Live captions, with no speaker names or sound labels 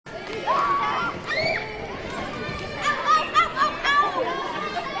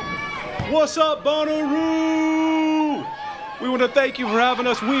What's up, Bonnaroo? We want to thank you for having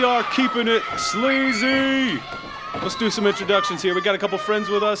us. We are keeping it sleazy. Let's do some introductions here. We got a couple friends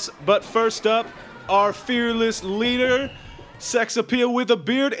with us, but first up, our fearless leader, sex appeal with a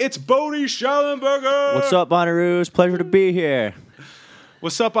beard, it's Bodie Schallenberger. What's up, Bonnaroos? Pleasure to be here.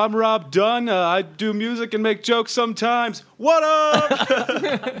 What's up? I'm Rob Dunn. I do music and make jokes sometimes. What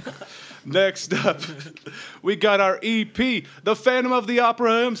up? Next up, we got our EP, the Phantom of the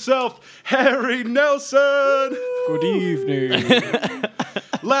Opera himself, Harry Nelson. Good evening.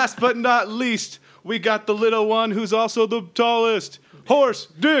 Last but not least, we got the little one who's also the tallest, Horse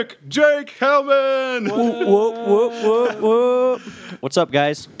Dick Jake Hellman. Whoop, whoop, whoop, whoop, whoop. What's up,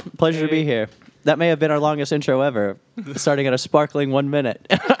 guys? Pleasure to be here. That may have been our longest intro ever, starting at a sparkling 1 minute.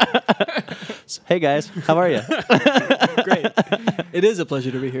 Hey, guys. How are you? Great. It is a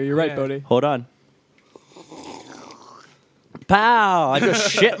pleasure to be here. You're right, Bodie. Hold on. Pow! I just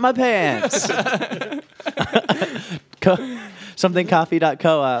shit my pants.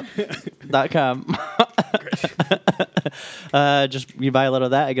 Somethingcoffee.coop.com. Just you buy a little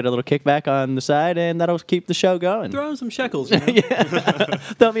of that, I get a little kickback on the side, and that'll keep the show going. Throw in some shekels. You know?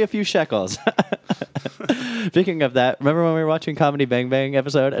 Throw me a few shekels. Speaking of that, remember when we were watching Comedy Bang Bang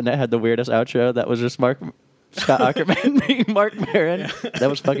episode and it had the weirdest outro that was just Scott Ackerman being Mark Maron? Yeah. That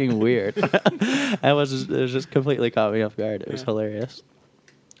was fucking weird. It was just completely caught me off guard. It was hilarious.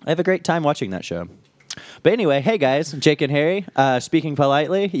 I have a great time watching that show. But anyway, hey guys, Jake and Harry, speaking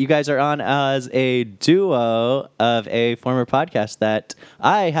politely, you guys are on as a duo of a former podcast that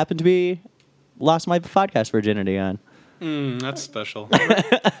I happen to be lost my podcast virginity on. That's special.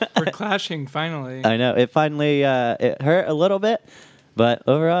 We're clashing finally. I know. It finally it hurt a little bit, but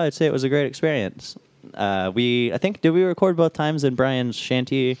overall, I'd say it was a great experience. Did we record both times in Brian's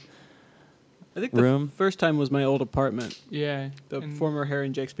shanty I think room? The first time was my old apartment. Yeah. The former Harry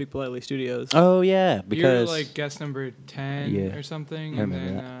and Jake Speak Politely Studios. Oh, yeah. You're Because like guest number 10 or something. I and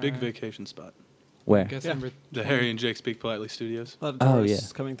remember then Big vacation spot. where? Guest Yeah. number The Harry and Jake Speak Politely Studios. A lot of Oh,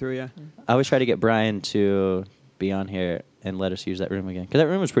 tourists yeah. coming through, yeah. I always try to get Brian to be on here and let us use that room again. Because that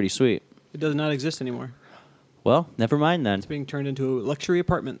room was pretty sweet. It does not exist anymore. Well, never mind then. It's being turned into luxury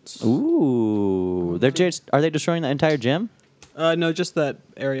apartments. Ooh. Are they destroying the entire gym? No, just that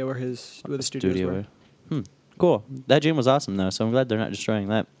area where the studios were. Cool. That gym was awesome, though, so I'm glad they're not destroying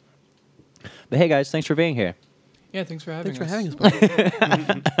that. But hey, guys, thanks for being here. Yeah, thanks for having Thanks us. for having us, Bodie.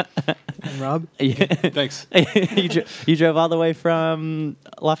 And Rob? Thanks. You drove all the way from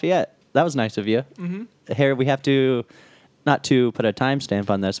Lafayette. That was nice of you. Mm-hmm. Harry, we have to, not to put a timestamp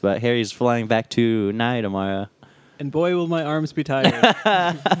on this, but Harry's flying back to Nye tomorrow. And boy, will my arms be tired.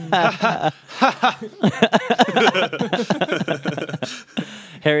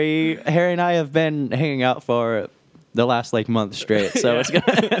 Harry and I have been hanging out for the last month straight, so it's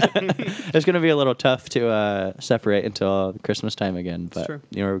gonna be a little tough to separate until Christmas time again. But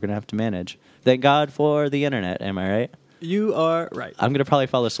we're gonna have to manage. Thank God for the internet. Am I right? You are right. I'm gonna probably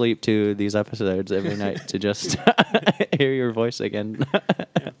fall asleep to these episodes every night to just hear your voice again.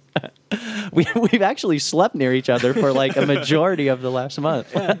 We've actually slept near each other for a majority of the last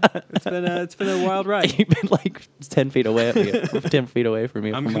month. Yeah, it's been a wild ride. You've been 10 feet away, 10 feet away from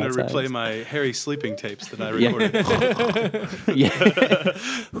me. I'm going to replay my Harry sleeping tapes that I recorded. Yeah.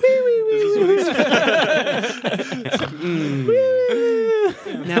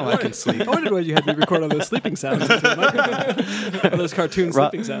 Now I can sleep. I wondered why you had me record all those sleeping sounds. All those cartoon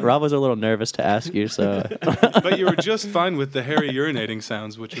sleeping sounds. Rob was a little nervous to ask you, so. But you were just fine with the Harry urinating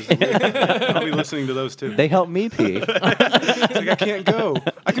sounds, which is weird. I'll be listening to those too. They help me pee. It's I can't go.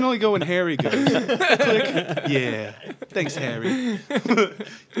 I can only go when Harry goes. Click. Yeah. Thanks, Harry.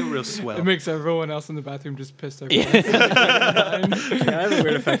 You're real swell. It makes everyone else in the bathroom just piss their I have a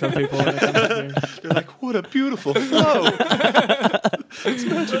weird effect on people. They're like, what a beautiful flow. It's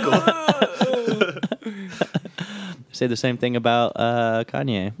magical. Say the same thing about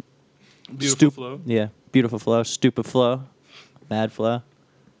Kanye. Beautiful flow. Yeah, beautiful flow, stupid flow, mad flow.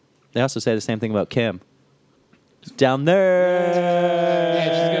 They also say the same thing about Kim. Down there. Yeah,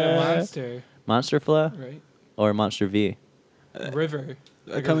 she's got a monster, Monster flow right? or Monster V? River.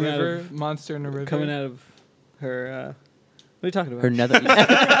 Like coming a out river, of- monster in a river. Coming out of her. What are you talking about? Her nether.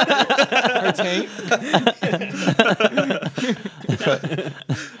 Her taint.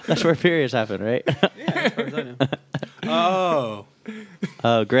 That's where periods happen, right? Yeah, as far as I know. Oh.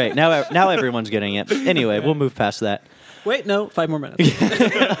 Oh, great. Now everyone's getting it. Anyway, we'll move past that. Wait, no, 5 more minutes.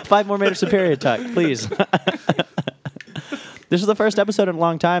 5 more minutes of period talk, please. This is the first episode in a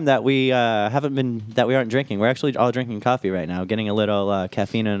long time that we aren't drinking. We're actually all drinking coffee right now, getting a little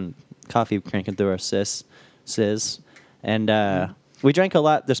caffeine and coffee cranking through our sizz. And We drank a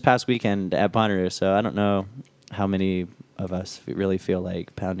lot this past weekend at Bonnaroo, so I don't know how many of us really feel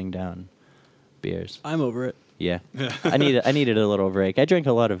like pounding down beers. I'm over it. Yeah. I needed a little break. I drank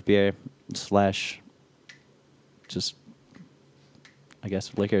a lot of beer / just I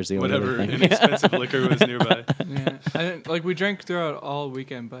guess liquor is the only Whatever other thing. inexpensive liquor was nearby. Yeah, I didn't, like we drank throughout all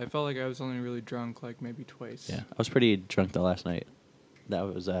weekend, but I felt like I was only really drunk like maybe twice. Yeah, I was pretty drunk the last night. That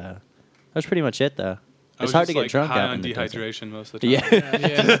was pretty much it though. I It's was hard just, to get like, drunk high out on in the desert. dehydration most of the time.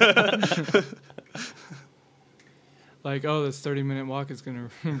 Yeah. Yeah. Like, oh, this 30-minute walk is gonna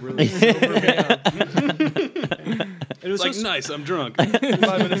really sober me up. It was Like, so, nice, I'm drunk. 5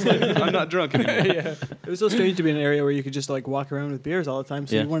 minutes later, I'm not drunk anymore. Yeah, it was so strange to be in an area where you could just like walk around with beers all the time.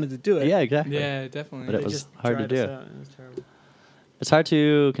 So Yeah. you wanted to do it. Yeah, exactly. yeah, definitely. But it They was just hard to dried us do. out, and it was terrible. It's hard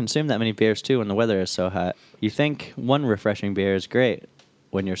to consume that many beers too when the weather is so hot. You think one refreshing beer is great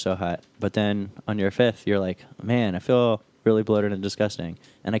when you're so hot, but then on your fifth, you're like, man, I feel really bloated and disgusting,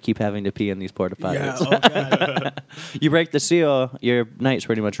 and I keep having to pee in these porta potties. Yeah. Oh god. You break the seal, your night's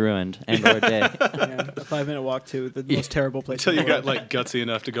pretty much ruined, and or day. Yeah, a 5-minute walk to the most terrible place. Until in you the got world. like gutsy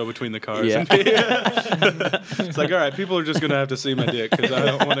enough to go between the cars. Yeah. And pee. It's like, all right, people are just gonna have to see my dick because I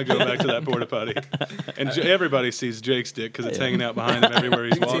don't want to go back to that porta potty. And everybody sees Jake's dick because it's hanging out behind him everywhere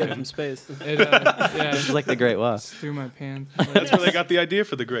he's You can see it walking. from space. It, yeah, It's like the Great Wall. just through my pants. That's where they got the idea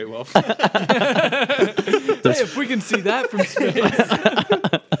for the Great Wall. Hey, if we can see that from space.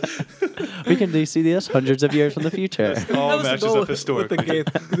 We can see this hundreds of years from the future. All That was the matches goal up with historically.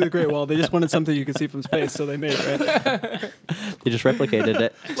 the Great Wall. They just wanted something you could see from space, so they made it. Right? They just replicated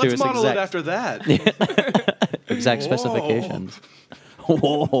it to Let's its model it exact, after that. exact Whoa. specifications.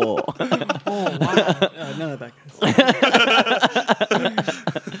 Whoa. Oh wow! None of that.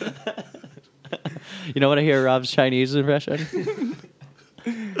 You know what I hear Rob's Chinese impression?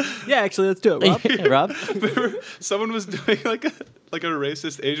 Yeah, actually, let's do it, Rob. Rob? Remember, someone was doing like a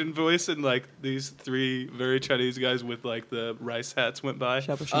racist Asian voice, and like these three very Chinese guys with like the rice hats went by.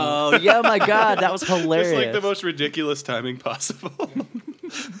 Shabu shabu. Oh, yeah, my God. That was hilarious. Just like the most ridiculous timing possible.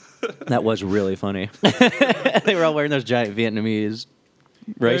 That was really funny. They were all wearing those giant Vietnamese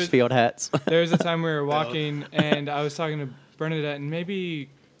rice There's- field hats. There was a time we were walking, and I was talking to Bernadette and maybe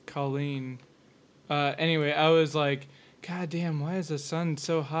Colleen. Anyway, I was like, God damn, why is the sun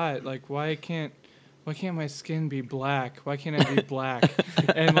so hot? Like, why can't my skin be black? Why can't I be black?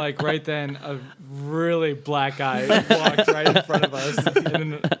 And like right then, a really black guy walked right in front of us, and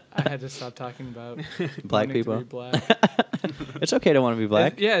then I had to stop talking about Black wanting to people. be black. It's okay to want to be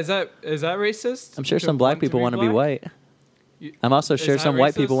black. Yeah, is that racist? I'm sure To some black want to people want to be black? white. You- I'm also Is sure that some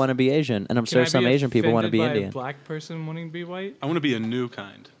white racist? people want to be Asian, and I'm Can sure I some be Asian people want to be offended by Indian. A black person wanting to be white? I want to be a new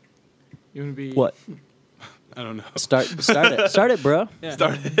kind. You want to be What? I don't know. Start it, bro. Yeah.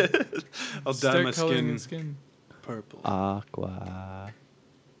 Start it. I'll dye Start my coloring skin your skin. purple. Aqua.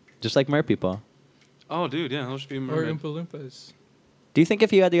 Just like mer people. Oh, dude, yeah, I'll just be a Or mermaid. Oompa Loompas. Do you think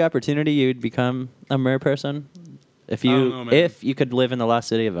if you had the opportunity, you'd become a mer person? If I you don't know, man. if you could live in the lost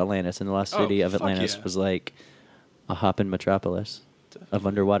city of Atlantis, and the lost Oh, city of fuck Atlantis yeah. was like a hopping metropolis of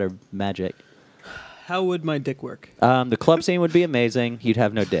underwater magic. How would my dick work? The club scene would be amazing. You'd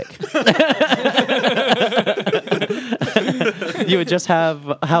have no dick. You would just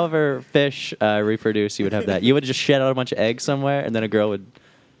have, however fish reproduce, you would have that. You would just shed out a bunch of eggs somewhere, and then a girl would...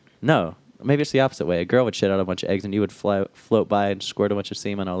 No, maybe it's the opposite way. A girl would shed out a bunch of eggs, and you would float by and squirt a bunch of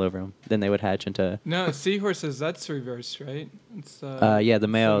semen all over them. Then they would hatch into... No, seahorses, that's reversed, right? It's, yeah, the so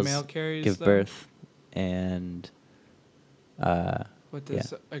males male carries give them? birth, and... What yeah.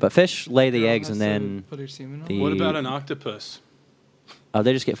 does a But fish lay the girl eggs, has and to then... put her semen on? the- What about an octopus? Oh,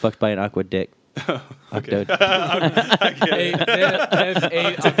 they just get fucked by an aqua dick. Okay. Octo- I get Eight, it. they have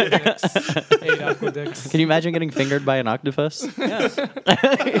 8 aqueducts. 8 aqueducts. Can you imagine getting fingered by an octopus? Yes.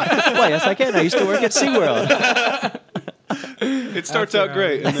 Well, yes, I can. I used to work at SeaWorld. It starts After out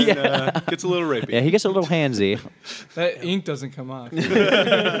great and then gets a little rapey. Yeah, he gets a little handsy. That ink doesn't come off.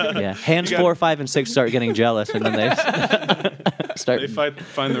 Yeah, hands You got- 4, 5, and 6 start getting jealous, and then they start. They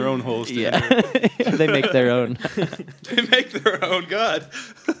find their own holes. To Yeah, enter. they make their own. They make their own. God.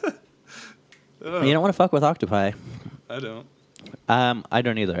 Ugh, You don't want to fuck with octopi. I don't. I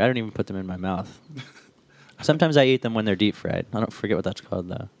don't either. I don't even put them in my mouth. Sometimes I eat them when they're deep fried. I don't forget what that's called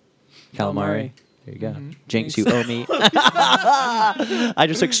though. Calamari. Calamari. There you go. Mhm. Jinx, you owe me. I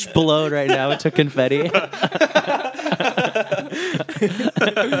just explode right now into confetti.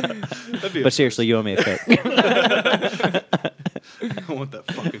 That'd be But seriously, you owe me a Coke. I want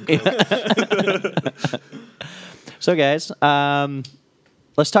that fucking Coke. So, guys,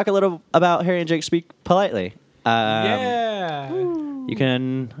 let's talk a little about Harry and Jake Speak Politely. Yeah. You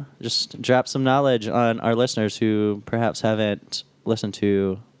can just drop some knowledge on our listeners who perhaps haven't listen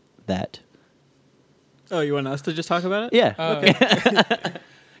to that. Oh, you want us to just talk about it? Yeah. Okay.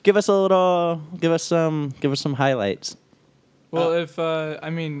 Give us some highlights. Well, if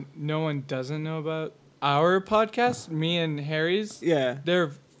no one doesn't know about our podcast, me and Harry's, Yeah.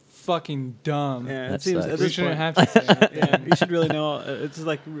 they're fucking dumb. Yeah, That it seems sucks. at We this shouldn't point. have to say it. Yeah, you should really know. It's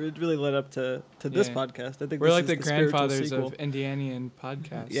like it really led up to this Yeah. podcast. I think We're this like is the spiritual grandfathers sequel. of Indianian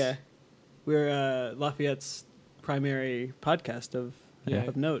podcasts. Yeah, we're Lafayette's primary podcast of Yeah.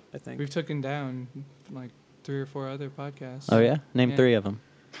 of note. I think. We've taken down like 3 or 4 other podcasts. Oh yeah, name Yeah. 3 of them.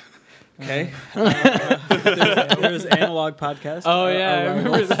 Okay. There's Analog Podcast. Oh yeah, I our remember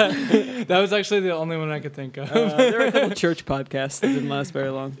rivals. that. That was actually the only one I could think of. There are a couple church podcasts that didn't last very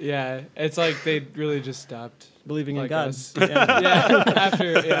long. Yeah, it's like they really just stopped. Believing in Like God. us. Yeah. Yeah,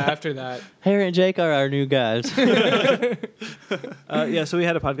 after that. Harry and Jake are our new guys. Yeah, so we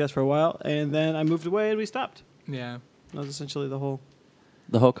had a podcast for a while, and then I moved away and we stopped. Yeah. That was essentially the whole.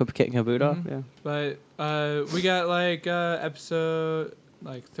 The whole kit and caboodle. Mhm. Yeah. But we got like episode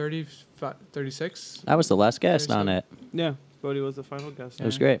like 36. I was the last guest on it. Yeah. Bodie was the final guest. It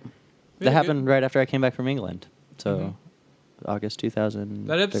was Yeah. great. Yeah, That happened right after I came back from England. So Mhm. August 2000.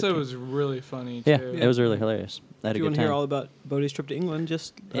 That episode was really funny too. Yeah, it was really hilarious. I had If a you good want to hear time. all about Bodie's trip to England,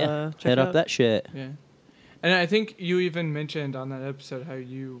 just Yeah, check hit out up that shit. Yeah. And I think you even mentioned on that episode how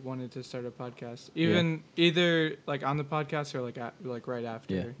you wanted to start a podcast. Even either like on the podcast or like right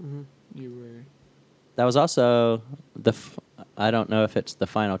after Yeah. Mhm. you were. That was also I don't know if it's the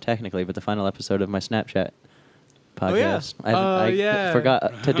final technically, but the final episode of my Snapchat Oh, yeah. podcast. Oh, I yeah.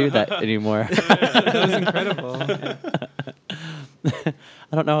 forgot to do that anymore. That was incredible.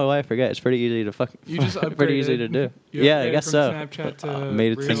 I don't know why I forget. It's pretty easy to You just pretty easy to upgraded. do. You Yeah, I upgraded guess from so. Snapchat to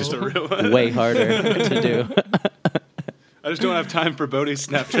Made it real. seem Just a real one. way harder to do. I just don't have time for Bodie's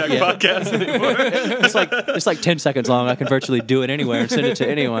Snapchat Yeah. podcast anymore. It's like 10 seconds long. I can virtually do it anywhere and send it to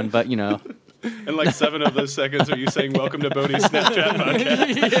anyone, but And like 7 of those seconds are you saying "Welcome to Bodie's Snapchat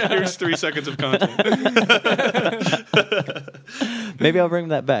podcast." Here's 3 seconds of content. maybe I'll bring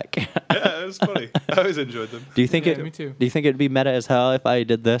that back. Yeah, it was funny. I always enjoyed them. Do you think Yeah, it? me too. Do you think it'd be meta as hell if I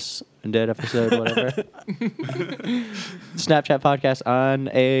did this and did episode whatever? Snapchat podcast on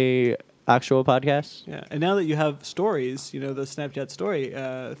a actual podcast? Yeah, and now that you have stories, the Snapchat story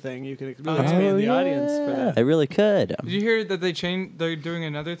thing, you can really Oh, expand the audience for that. I really could. Did you hear that they're doing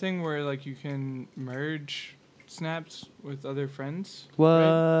another thing where like you can merge snaps with other friends?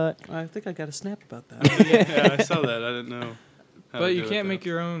 What? I think I got a snap about that. Yeah, I saw that. I didn't know. how to But you do it, can't though. make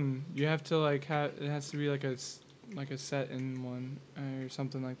your own. You have to like have it has to be like a set in one or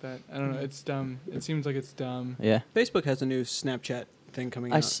something like that. I don't know. It's dumb. It seems like it's dumb. Yeah, Facebook has a new Snapchat thing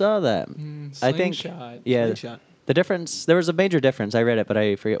coming I out. saw that. I think. Slingshot. Yeah, Slingshot. the difference. There was a major difference. I read it, but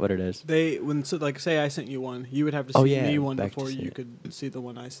I forget what it is. They say I sent you one, you would have to see Oh, yeah, me one back to before see you it. could see the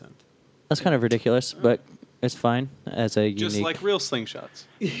one I sent. That's kind of ridiculous, but it's fine as a Just unique. like real slingshots.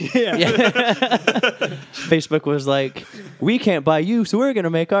 Yeah. Facebook was like, we can't buy you, so we're gonna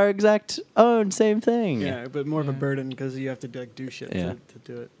make our exact own same thing. Yeah, but more of a Yeah. burden because you have to do shit Yeah. to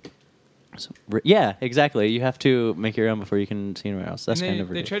do it. So, yeah, exactly. You have to make your own before you can see anywhere else. That's and kind of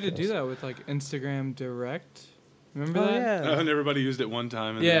they ridiculous. tried to do that with like Instagram Direct. Remember Oh, that? yeah. And everybody used it one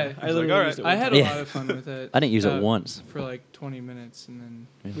time. And Yeah. then I I was like, literally all right. used it I had a Yeah. lot of fun with it. I didn't use it once. for like 20 minutes, and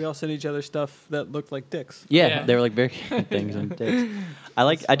then We all sent each other stuff that looked like dicks. Yeah, Yeah. they were like very cute things and dicks. I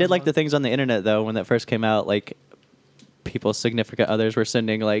That's did fun like the one. things on the internet though when that first came out. Like people's significant others were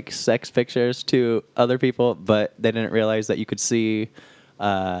sending like sex pictures to other people, but they didn't realize that you could see.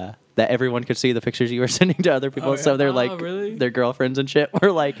 That everyone could see the pictures you were sending to other people, Oh, so yeah? they're Oh, like really? their girlfriends and shit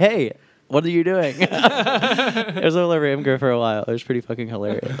were like, "Hey, what are you doing?" It was all over Imgur for a while. It was pretty fucking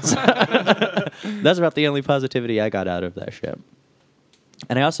hilarious. That's about the only positivity I got out of that shit.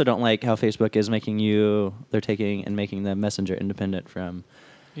 And I also don't like how Facebook is they're taking and making the Messenger independent from.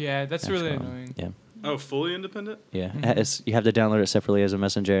 yeah, that's really actual- annoying. Yeah, Oh, fully independent? yeah. Mhm. You have to download it separately as a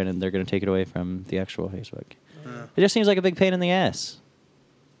Messenger, and then they're going to take it away from the actual Facebook. Uh, It just seems like a big pain in the ass.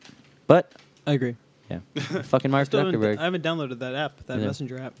 But I agree. yeah, fucking Mark Still haven't- Zuckerberg. I haven't downloaded that app, that Neither.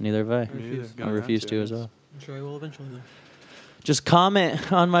 Messenger app. Neither have I. me either. refuse. I Gonna have refuse to I as guess. well. I'm sure I will eventually. Though. Just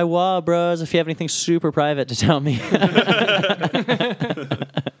comment on my wall, bros, if you have anything super private to tell me.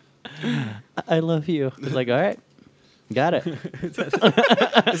 I love you. It's like, all right, got it. Is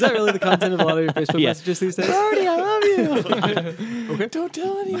that really the content of a lot of your Facebook Yeah. messages these days? Brody, I love you. Okay. Don't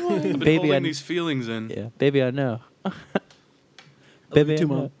tell I've anyone. been Baby, holding I these feelings in. yeah, baby, I know. Baby, I too,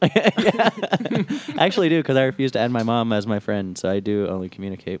 know. Mom. Yeah. I actually do because I refuse to add my mom as my friend, so I do only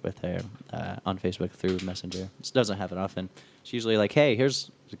communicate with her on Facebook through Messenger. This doesn't happen often. It's usually like, hey,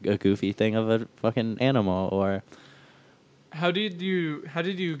 here's a goofy thing of a fucking animal, or How did you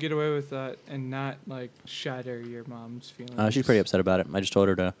get away with that and not like shatter your mom's feelings? She's pretty upset about it. I just told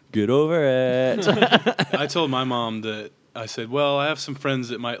her to get over it. I told my mom that I said, well, I have some friends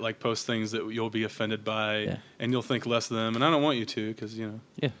that might like post things that you'll be offended by, Yeah. and you'll think less of them, and I don't want you to, because Yeah,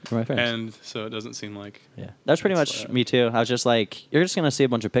 they're my friends. And so it doesn't seem like. Yeah, that's pretty That's much me too. I was just like, you're just gonna see a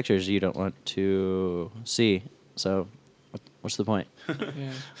bunch of pictures you don't want to see. So, what's the point?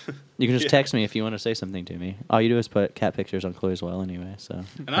 Yeah. You can just Yeah. text me if you want to say something to me. All you do is put cat pictures on Chloe's wall anyway. So,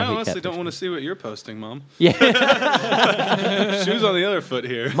 And I honestly don't want to see what you're posting, Mom. Yeah, Shoes on the other foot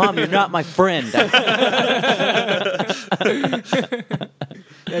here. Mom, you're not my friend. Yeah,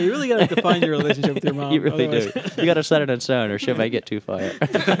 you really gotta define your relationship with your mom. You really do. otherwise- You got to set it in stone, or she might get too far.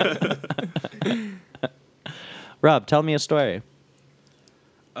 Rob, tell me a story.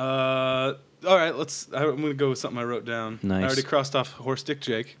 All right, I'm going to go with something I wrote down. Nice. I already crossed off horse dick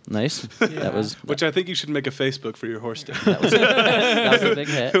Jake, Nice. That was which I think you should make a Facebook for your horse dick. that was a big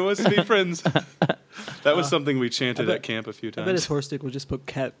hit. Who wants to be friends? That was something we chanted I bet- at camp a few I bet his times. horse dick would just put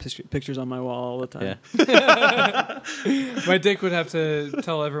cat pictures on my wall all the time. Yeah. My dick would have to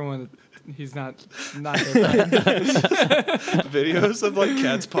tell everyone that he's not their friend. Videos of like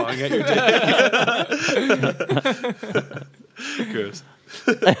cats pawing at your dick. Gross.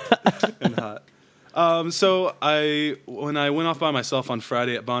 And hot. So when I went off by myself on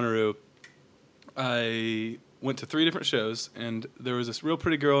Friday at Bonnaroo, I went to 3 different shows, and there was this real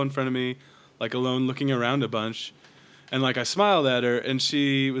pretty girl in front of me, like alone looking around a bunch. And like I smiled at her, and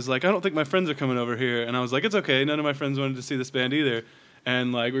she was like, I don't think my friends are coming over here. And I was like, it's okay. None of my friends wanted to see this band either.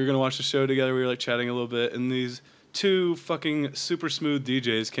 And like we were gonna watch the show together. We were like chatting a little bit, and these 2 fucking super smooth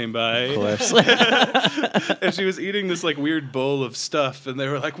DJs came by. Of course. And she was eating this like weird bowl of stuff, and they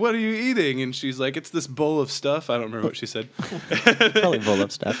were like, "What are you eating?" And she's like, "It's this bowl of stuff." I don't remember what she said. Probably full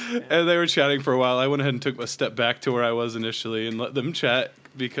of stuff. And they were chatting for a while. I went ahead and took a step back to where I was initially and let them chat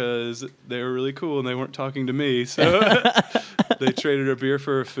because they were really cool and they weren't talking to me. So they traded her beer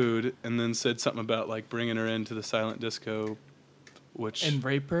for her food, and then said something about like bringing her into the silent disco, which And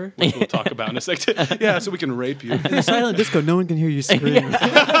rape her? we'll talk about in a second. Yeah, so we can rape you. In the silent disco, no one can hear you scream.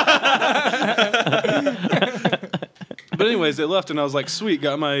 But anyways, they left, and I was like, sweet,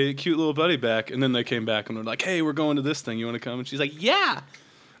 got my cute little buddy back. And then they came back and were like, hey, we're going to this thing. You want to come? And she's like, yeah.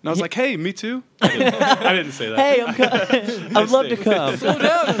 And I was like, hey, me too. I didn't say that. Hey, I'd love to come. Slow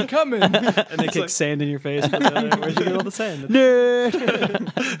down, I'm coming. And they kick sand in your face. Where'd you get all the sand? Nerd.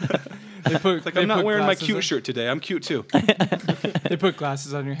 They put, It's like, they I'm not put wearing my glasses cute on- shirt today. I'm cute too. They put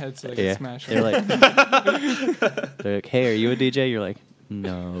glasses on your head so they Yeah. can smash They're them. like, they're like, hey, are you a DJ? You're like,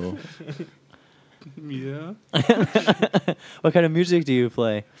 no. Yeah. What kind of music do you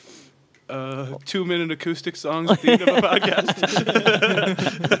play? 2-minute acoustic songs at the end of a podcast.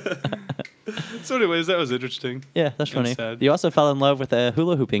 So anyways, that was interesting. Yeah, that's And funny. sad. You also fell in love with a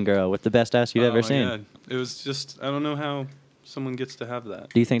hula hooping girl with the best ass you've Oh ever my seen. God. It was just, I don't know how someone gets to have that.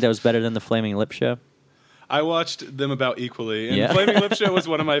 Do you think that was better than the Flaming Lip show? I watched them about equally, and Yeah. Flaming Lip Show was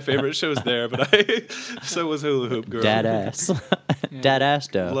one of my favorite shows there, but so was Hula Hoop Girl. Dad ass. Yeah. Dad ass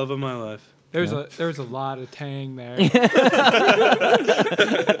dough. Love of my life. There was a lot of tang there.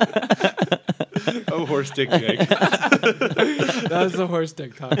 Oh, horse dick Jake. That was the horse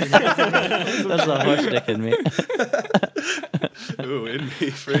dick talking. That's the horse dick in me. Ooh, in me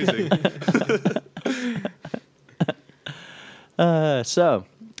phrasing. So,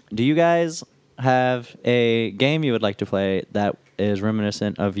 do you guys have a game you would like to play that is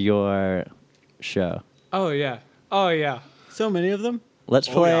reminiscent of your show? Oh yeah. Oh yeah. So many of them. Let's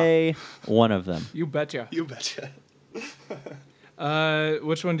Oh, play one of them. You betcha. You betcha.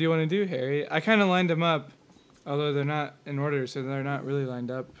 Which one do you want to do, Harry? I kind of lined them up, although they're not in order, so they're not really lined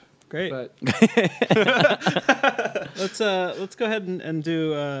up. Great. But Let's go ahead and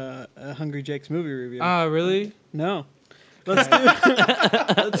do a Hungry Jake's movie review. really? No. Let's do.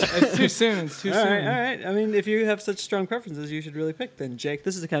 It's too soon. It's too All soon. right, all right. I mean, if you have such strong preferences, you should really pick then, Jake.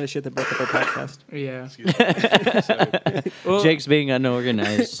 This is the kind of shit that broke up our podcast. Yeah. Excuse me. Sorry. Well, Jake's being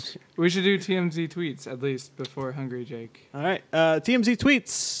unorganized. we should do TMZ tweets at least before Hungry Jake. All right, TMZ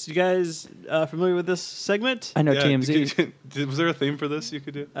tweets. You guys familiar with this segment? I know Yeah, TMZ. was there a theme for this you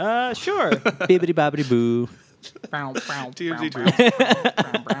could do? Sure. Bibbidi bobbidi boo. TMZ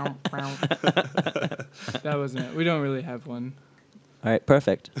That wasn't it. We don't really have one. All right,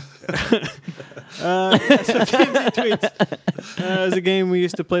 perfect. So TMZ tweets is a game we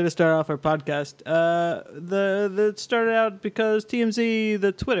used to play to start off our podcast. That started out because TMZ,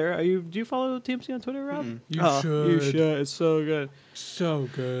 the Twitter. Do you follow TMZ on Twitter, Rob? You You should. should. It's so good. So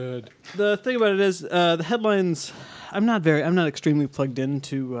good. The thing about it is the headlines. I'm not extremely plugged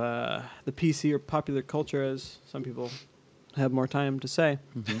into the PC or popular culture as some people have more time to say.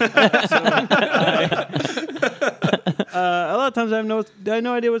 Mm-hmm. A lot of times I have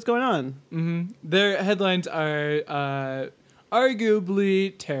no idea what's going on. Their headlines are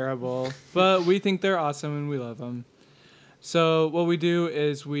arguably terrible, but we think they're awesome and we love them. So what we do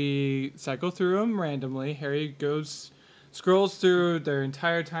is we cycle through them randomly. Harry scrolls through their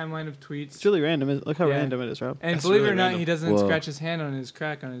entire timeline of tweets. It's really random. Look how Yeah. random it is, Rob. And That's believe it really or not, random. he doesn't Whoa. scratch his hand on his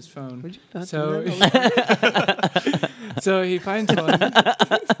crack on his phone. Would you not So, do that? so he finds one.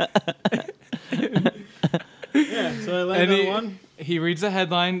 Yeah, so I landed on one. He reads the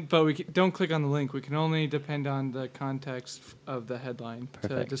headline, but we don't click on the link. We can only depend on the context of the headline to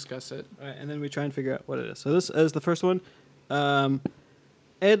Perfect. discuss it. All right, and then we try and figure out what it is. So this is the first one.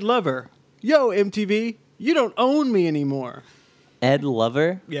 Ed Lover. Yo, MTV, you don't own me anymore. Ed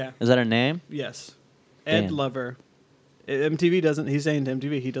Lover? Yeah. Is that her name? Yes. Ed Damn. Lover. MTV doesn't, he's saying to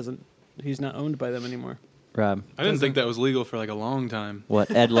MTV, he's not owned by them anymore. Rob. I didn't think that was legal for like a long time. What?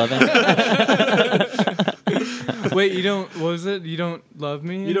 Ed Lovin? Wait, you don't? What was it? You don't love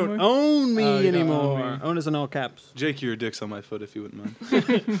me? You don't own me Oh, you don't anymore. own me. Own is in all caps. Jake, your dick's on my foot if you wouldn't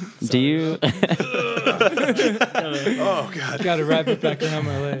mind. Do you? Oh God. Got to wrap it back around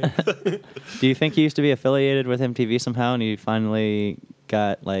my leg. Do you think he used to be affiliated with MTV somehow, and he finally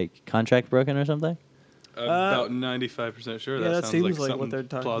got like contract broken or something? About 95% sure. yeah, that that sounds seems like like what something they're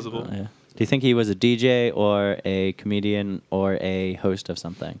talking plausible. about. Yeah. Do you think he was a DJ or a comedian or a host of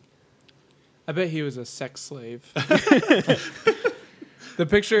something? I bet he was a sex slave. The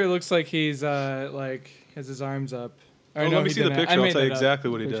picture looks like he's like has his arms up. Or Oh, no, let me he see the didn't. I picture. I'll made tell you that up. exactly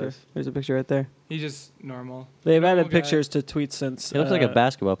what he Picture. does. There's a picture right there. He's just normal. They've Normal added guy. pictures to tweets since. He looks like a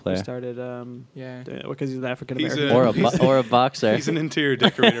basketball we player started. Yeah. Because he's an African He's American. a- or a boxer. He's an interior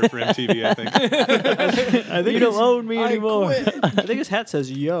decorator for MTV, I think. I think You don't his- own me anymore. I think his hat says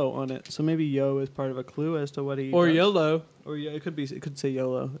 "Yo" on it, so maybe "Yo" is part of a clue as to what he. Or does. YOLO. Or yeah, it could be. It could say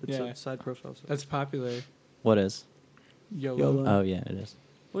YOLO. It's Yeah. a side profile. So. That's popular. What is? YOLO. YOLO. Oh yeah, it is.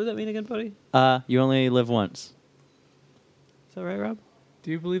 What does that mean again, buddy? You only live once. Is that right, Rob?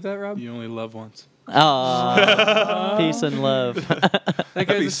 Do you believe that, Rob? You only love once. Oh, peace and love. That That'd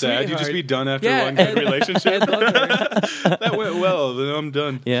guy's be a sad. You just be sweetheart. done after Yeah, one good Ed- relationship. Ed Lover. That went well. Then I'm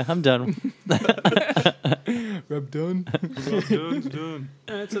done. Yeah, I'm done. Rob done. Well, done.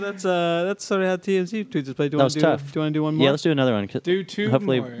 All right, so that's sort of how TMZ tweets is played. Do you That want was to do? tough. Do you want to do one more? Yeah, let's do another one. 'Cause Do two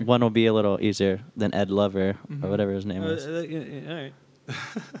hopefully more. one will be a little easier than Ed Lover or whatever his name is. Yeah, all right.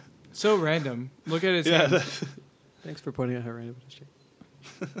 So random. Look at his Yeah. hand. Thanks for pointing out how random it is. Jake.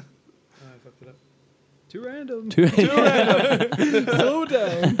 I fucked it up. Too random. Slow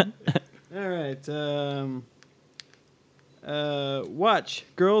down. All right. Watch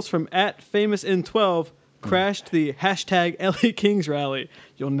girls from @FamousIn12 crashed the hashtag LA Kings rally.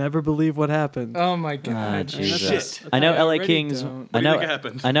 You'll never believe what happened. Oh my Ah, god. Jesus. Shit. I know I LA already Kings. don't. I What do know. you think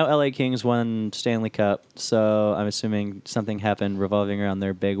happened? I know LA Kings won Stanley Cup, so I'm assuming something happened revolving around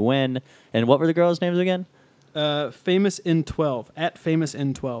their big win. And what were the girls' names again? FamousIn12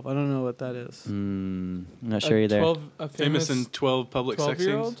 @FamousIn12. I don't know what that is. I'm not sure either. A Famous in 12 public sex scenes.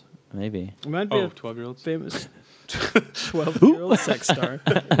 12-year-old? Maybe. It might be Oh, a 12-year-olds? famous 12-year-old sex star.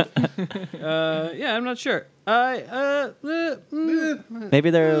 Yeah, I'm not sure. Maybe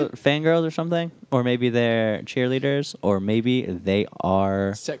they're fangirls or something, or maybe they're cheerleaders, or maybe they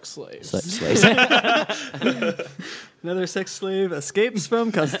are Sex slaves. slaves. Another sex slave escapes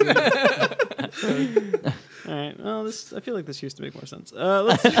from custody. All right. Well, I feel like this used to make more sense.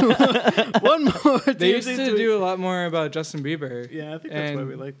 Let's do one more. They used TMZ to tweet. do a lot more about Justin Bieber. Yeah, I think that's why and-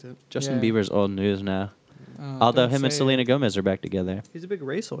 we liked it. Justin Yeah. Bieber's old news now. Oh, Although don't him and say Selena it. Gomez are back together. He's a big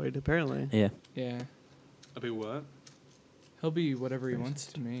raceoid, apparently. Yeah. Yeah. I'll be what? He'll be whatever he wants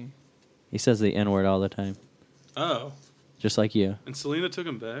to me. He says the N word all the time, Oh. just like you. And Selena took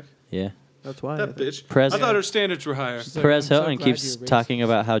him back? Yeah. That's why. That bitch. Prez- I thought her standards were higher. She's like, Perez "I'm so Hilton glad keeps you're talking racist."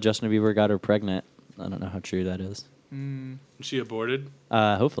 about how Justin Bieber got her pregnant. I don't know how true that is. Mm. She aborted?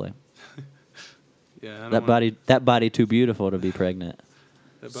 Hopefully, Yeah, I don't that want- body too beautiful to be pregnant.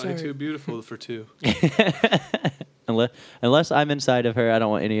 That body Sorry. too beautiful for two. Unless I'm inside of her, I don't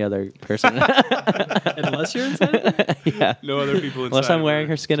want any other person. Unless you're inside of it? Yeah. No other people inside Unless I'm of wearing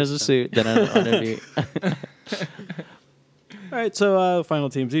her skin as a suit, then I don't want to be. All right, so final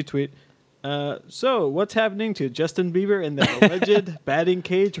TMZ tweet. So, what's happening to Justin Bieber in the alleged batting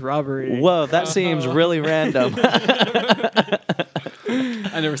cage robbery? Whoa, that seems really random.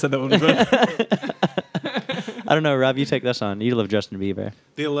 I never said that one before. I don't know, Rob. You take this on. You love Justin Bieber.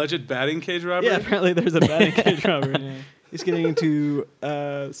 The alleged batting cage robbery? Yeah, apparently there's a batting cage robbery. He's getting into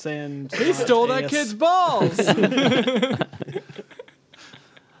sand. He stole that kid's balls.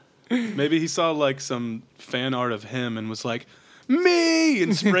 Maybe he saw like some fan art of him and was like, me,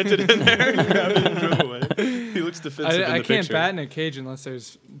 and sprinted in there and grabbed it and drove away. He looks defensive in the I can't picture. bat in a cage unless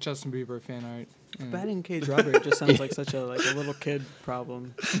there's Justin Bieber fan art. Batting cage robbery just sounds like such a little kid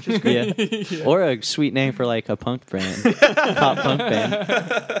problem. Yeah. Or a sweet name for like a punk band, pop punk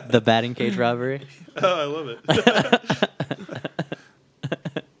band. The Batting Cage Robbery. Oh, I love it.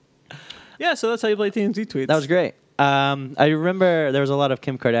 Yeah, so that's how you play TMZ tweets. That was great. I remember there was a lot of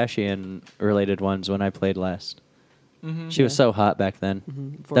Kim Kardashian related ones when I played last. Mm-hmm. She was so hot back then.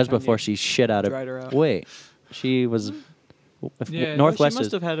 Before That was Kanye before she shit out dried her of. out. Wait, she was. Yeah, Northwest She must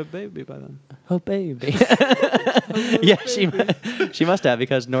is. have had a baby by then. Oh baby. Yeah, she must have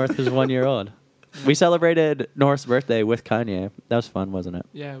because North is 1 year old. We celebrated North's birthday with Kanye. That was fun, wasn't it?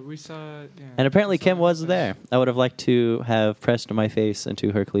 Yeah, we saw. Yeah, And apparently we saw Kim that was thing. there. I would have liked to have pressed my face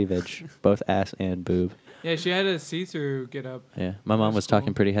into her cleavage, both ass and boob. Yeah, she had a see-through get up. Yeah, my mom That's was talking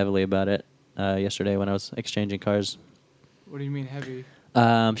cool. pretty heavily about it yesterday when I was exchanging cars. What do you mean heavy?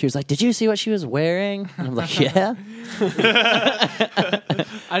 She was like, "Did you see what she was wearing?" And I'm like, "Yeah."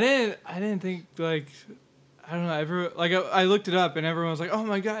 I didn't think like. I don't know. I looked it up and everyone was like, "Oh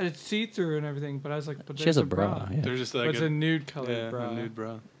my god, it's see-through and everything." But I was like, "But She there's has a a bra. Yeah. There's just But like it's a nude colored bra. a nude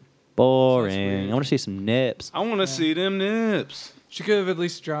bra. Boring. weird. I want to see some nips. I want to see them nips. She could have at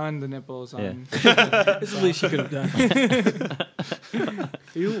least drawn the nipples on. It's the least you could have done.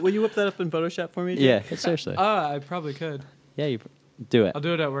 Will you whip that up in Photoshop for me? Jake? Yeah, seriously. I probably could. Yeah, you do it. I'll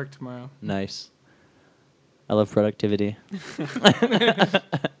do it at work tomorrow. Nice. I love productivity.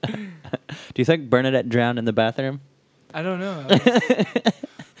 Do you think Bernadette drowned in the bathroom? I don't know.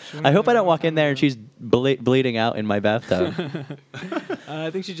 I hope I don't walk in there and she's bleeding out in my bathtub. I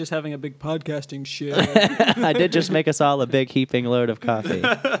think she's just having a big podcasting shit. I did just make us all a big heaping load of coffee.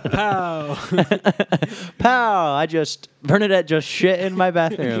 Pow! Pow! Bernadette just shit in my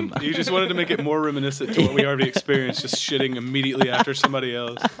bathroom. You just wanted to make it more reminiscent to what we already experienced, just shitting immediately after somebody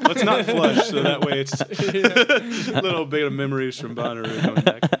else. Let's not flush, so that way it's a little bit of memories from Bonnaroo coming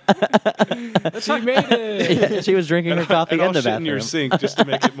back. She made it. Yeah, she was drinking her coffee and in I'll the shit in your bathroom. sink just to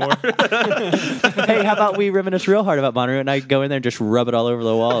make it more. Hey, how about we reminisce real hard about Bonnaroo and I go in there and just rub it all over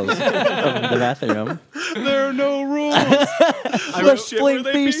the walls of the bathroom. There are no rules. Let's shit fling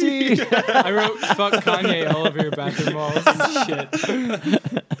where they be. feces. I wrote "fuck Kanye" all over your bathroom walls. Shit.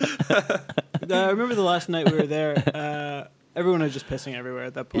 I remember the last night we were there. Everyone was just pissing everywhere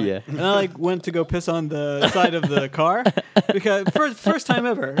at that point. Yeah. And I went to go piss on the side of the car because first time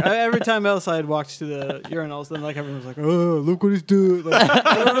ever. Every time else I had walked to the urinals, then everyone was like, "Oh, look what he's doing!"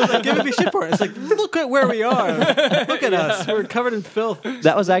 Everyone was giving me shit for it. It's like, look at where we are. Look at us. We're covered in filth.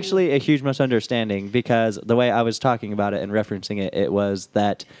 That was actually a huge misunderstanding because the way I was talking about it and referencing it, it was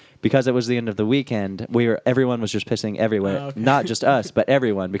that because it was the end of the weekend, everyone was just pissing everywhere. Oh, okay. Not just us, but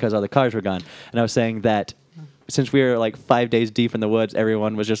everyone because all the cars were gone. And I was saying that since we were 5 days deep in the woods,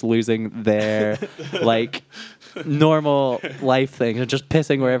 everyone was just losing their normal life things and just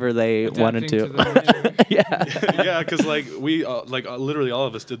pissing wherever they wanted to. Adapting the nature. Yeah. Yeah, because we literally all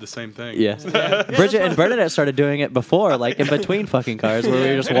of us did the same thing. Yeah. Bridget and Bernadette started doing it before, in between fucking cars where we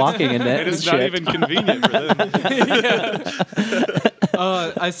were just walking in it. It is not even convenient for them.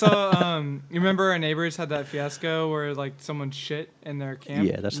 I saw. You remember our neighbors had that fiasco where someone shit in their camp?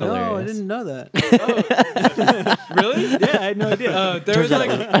 Yeah, that's No, hilarious. I didn't know that. Really? Yeah, I had no idea. There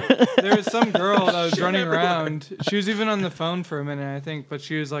was some girl that was running around. She was even on the phone for a minute, I think, but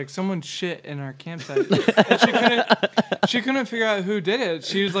she was like, "Someone shit in our campsite," and she couldn't figure out who did it.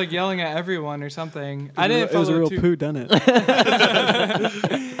 She was yelling at everyone or something. I didn't It was a follow real too. poo, done it.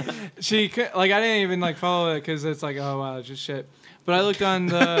 She could, I didn't even follow it because it's oh wow, it's just shit. But I looked on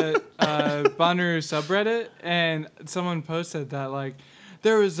the Bonnaroo subreddit and someone posted that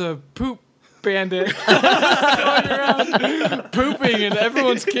there was a poop bandit going around pooping in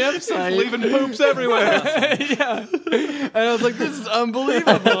everyone's campsite. Leaving poops everywhere. Yeah. And I was like, this is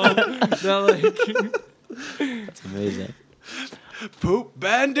unbelievable. That's amazing. Poop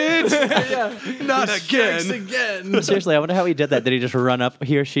bandit? Yeah. Not Strikes again. again. Seriously, I wonder how he did that. Did he just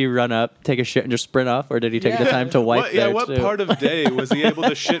he or she run up, take a shit, and just sprint off, or did he take the time to wipe What too? part of day was he able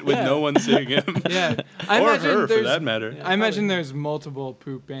to shit with no one seeing him? Yeah. Or her, for there's- that matter. I imagine there's multiple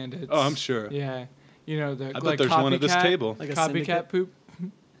poop bandits. Oh, I'm sure. Yeah. You know, the I bet there's one at this copycat- table. Like a Copycat syndicate? poop.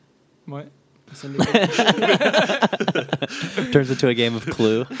 What? Turns into a game of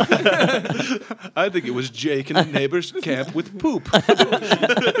Clue. I think it was Jake in the neighbor's camp with poop.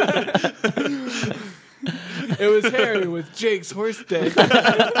 It was Harry with Jake's horse dick.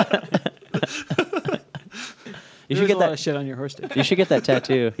 You There's should a get lot of that. shit on your horse dick. You should get that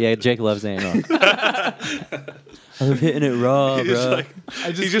tattoo. Yeah, Jake loves anal. I'm hitting it raw, He's bro. like, I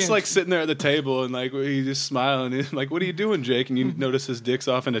just he's just can't- like sitting there at the table and like he's just smiling. He's like, "What are you doing, Jake?" And you notice his dick's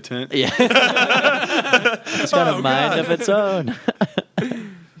off in a tent. Yeah. It's got a Oh, mind God. of its own.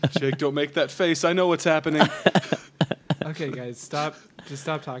 Jake, don't make that face. I know what's happening. Okay, guys, stop. Just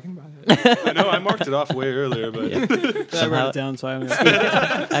stop talking about it. I know I marked it off way earlier, but I wrote Somehow- it down, so I'm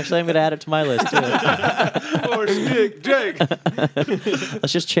gonna. Actually, I'm going to add it to my list, too. horse dick, Jake.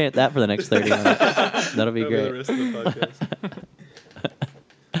 Let's just chant that for the next 30 minutes. That'll be That'll be the great. rest of the podcast.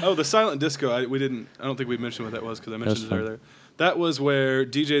 Oh, the silent disco. I don't think we mentioned what that was because I mentioned it fun. earlier. That was where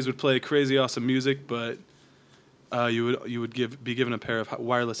DJs would play crazy awesome music, but you would be given a pair of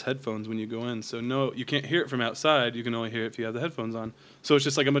wireless headphones when you go in. So no, you can't hear it from outside. You can only hear it if you have the headphones on. So it's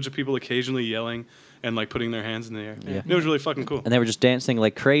just like a bunch of people occasionally yelling and like putting their hands in the air. Yeah. And it was really fucking cool. And they were just dancing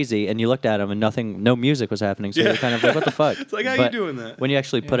like crazy, and you looked at them, and no music was happening. So Yeah. you're kind of like, what the fuck? It's like, how you But doing that? When you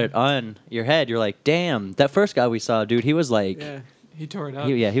actually put Yeah. it on your head, you're like, damn, that first guy we saw, dude, he was like, Yeah. He tore it up.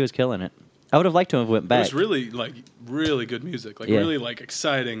 he was killing it. I would have liked to have went It back. was really good music, like Yeah. really like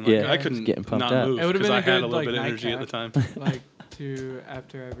exciting. Like Yeah. I Just couldn't getting pumped not up. move It would've because been I a had a good, little like, bit of energy at the nightcap. time. Like to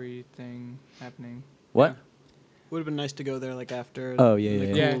after everything happening. What? Would have been nice to go there like after. Oh, yeah, like,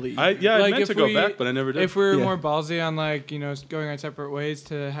 yeah, yeah. cool eat. I Like, meant if to go we- back, but I never did. If we were Yeah. more ballsy on like going our separate ways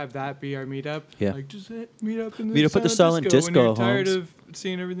to have that be our meetup, Yeah. like just meet up in the Meet up at the silent when disco, you're tired Holmes. of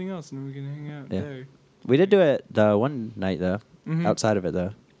seeing everything else, and then we can hang out Yeah. there. We did do it the one night, though, Mhm. outside of it,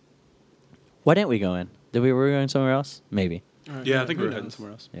 though. Why didn't we go in? Were we going somewhere else? Maybe. Yeah, I think we who were heading knows?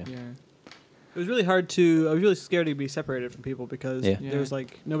 somewhere else. Yeah. Yeah. It was really hard to. I was really scared to be separated from people because Yeah. there was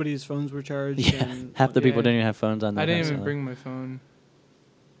like nobody's phones were charged. Yeah. And Half the people Yeah. didn't even have phones on them. I didn't even so- bring my phone.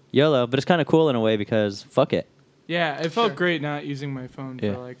 YOLO, but it's kind of cool in a way because fuck it. Yeah, it felt Sure. great not using my phone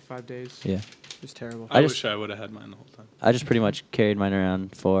Yeah. for like 5 days. Yeah. It was terrible. I, I wish just- I would have had mine the whole time. I just pretty much carried mine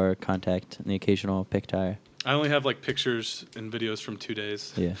around for contact and the occasional pick tire. I only have like pictures and videos from 2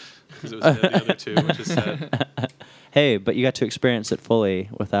 days Yeah. because it was dead the other two, which is sad. Hey, but you got to experience it fully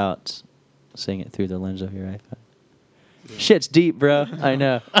without seeing it through the lens of your iPhone. Yeah. Shit's deep, bro. I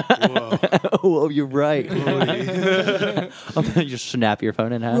know. Whoa. Whoa, you're right. You just snap your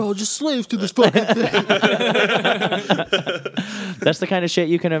phone in half. We're all just slaves to this fucking thing. That's the kind of shit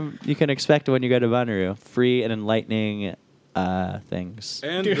you can expect when you go to Bonnaroo. Free and enlightening things.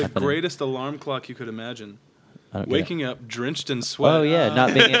 And the happening. greatest alarm clock you could imagine. I don't get it. Waking up drenched in sweat. Oh yeah,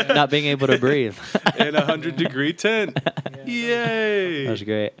 not being able to breathe. In a 100-degree tent. Yay! That was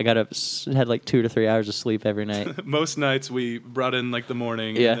great. I got up, had like 2 to 3 hours of sleep every night. Most nights we brought in like the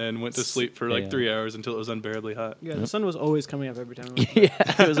morning Yeah. and then went to sleep for like Yeah. 3 hours until it was unbearably hot. Yeah, the sun was always coming up every time. we went.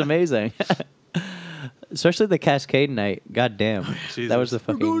 Yeah, it was amazing. Especially the Cascade night. God damn. That was the Jesus.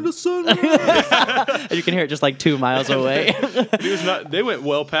 We're going to fucking. sunrise. You can hear it just like 2 miles away. They went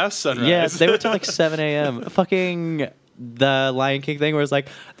well past sunrise. Yeah, they went till like 7 a.m. Fucking the Lion King thing where it's like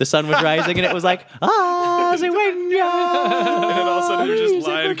the sun was rising and it was like, ah, And then all of a sudden it was just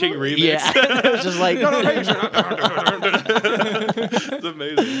Lion King remix. Yeah, it was just like It's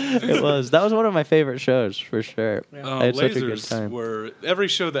amazing. it was. That was one of my favorite shows for sure. Yeah. I had such a good Lasers time. were every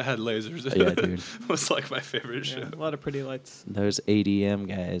show that had lasers. Yeah, dude. was like my favorite show. Yeah, a lot of pretty lights. Those ADM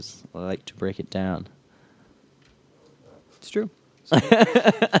guys like to break it down. It's true. Yo,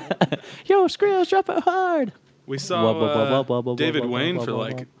 Skrills, drop it hard. We saw Wah, wah, wah, wah, wah, David wah, wah, Wayne wah, for wah,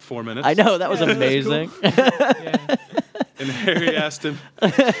 like wah. 4 minutes. I know that was Yeah, that was amazing. Yeah. And Harry asked him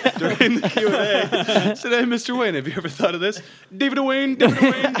during the Q&A, said, "Hey, Mr. Wayne, have you ever thought of this? David Wayne, David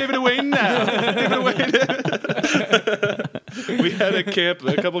Wayne, David Wayne now. David Wayne." We had a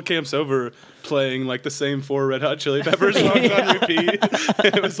couple camps over playing like the same 4 Red Hot Chili Peppers songs on repeat.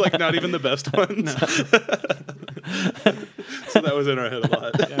 It was like not even the best ones. So that was in our head a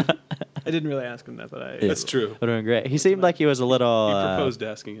lot. Yeah. I didn't really ask him that, but I. That's true. Would have been great. He seemed like he was a little. He proposed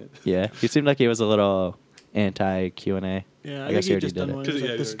asking it. Yeah, he seemed like he was a little anti Q&A. Yeah, I I, guess think he he already just did done it. one. He was Yeah,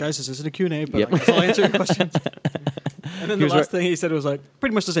 like, he this already- guy says this is a Q&A, but Yep. I guess I'll answer your questions. And then He the was last thing he said was like,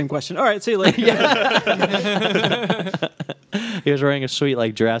 pretty much the same question. All right, see you later. He was wearing a sweet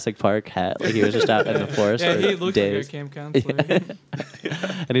like Jurassic Park hat, like he was just out in the forest Yeah, for he looked days. like a camp counselor.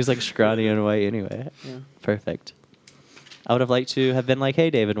 And he's like scrawny and white anyway. Yeah. Perfect. I would have liked to have been like, hey,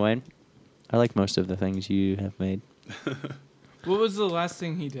 David Wayne, I like most of the things you have made. What was the last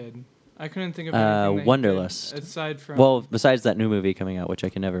thing he did? I couldn't think of anything. that he Wanderlust. did, aside from. Well, besides that new movie coming out, which I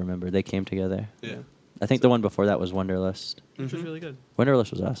can never remember, they came together. Yeah. I think the one before that was Wanderlust. Which was really good.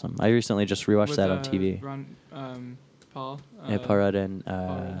 Wanderlust was awesome. I recently just rewatched with, that on TV. Paul. Yeah, Paul Rudd and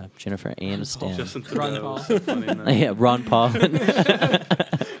Paul. Jennifer Aniston. Justin Ron Trudeau Paul. was so funny in that. Yeah, Ron Paul.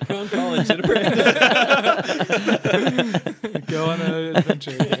 Ron Paul and Jennifer. Go on an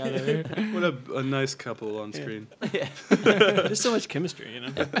adventure together. What a nice couple on screen. There's so much chemistry, you know.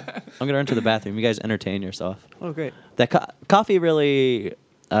 I'm gonna run to the bathroom. You guys entertain yourself. Oh, great. That coffee really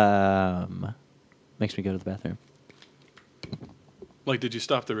makes me go to the bathroom. Like, did you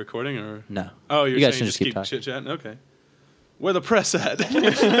stop the recording or? No. Oh, you're You guys saying can just just keep keep talking. chit chatting? Okay. Where the press at?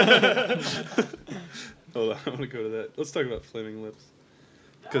 Hold on, I want to go to that. Let's talk about Flaming Lips.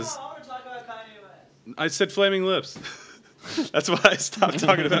 Because I said Flaming Lips. That's why I stopped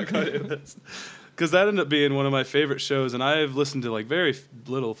talking about Kanye West. Because that ended up being one of my favorite shows, and I've listened to like very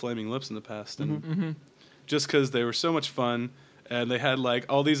little Flaming Lips in the past, and just because they were so much fun, and they had like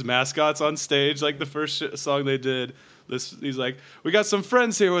all these mascots on stage. Like the first song they did, he's like, "We got some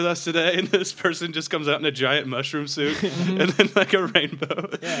friends here with us today," and this person just comes out in a giant mushroom suit and then like a rainbow.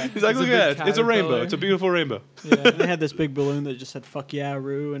 Yeah. He's like, It's a "Look big at that! It's a rainbow. caterpillar. It's a beautiful rainbow." Yeah. They had this big balloon that just said "fuck yeah,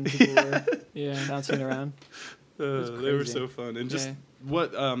 Roo," and people were Yeah. bouncing around. They were crazy. so fun, and just Yeah.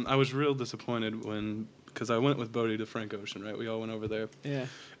 what I was real disappointed because I went with Bodie to Frank Ocean, right? We all went over there, Yeah.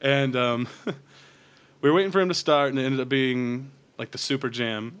 and we were waiting for him to start, and it ended up being like the super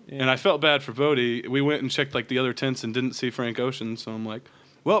jam. Yeah. And I felt bad for Bodie. We went and checked like the other tents and didn't see Frank Ocean, so I'm like,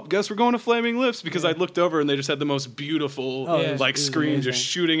 well, guess we're going to Flaming Lips, because I looked over and they just had the most beautiful Oh, it was- like it was screen just amazing.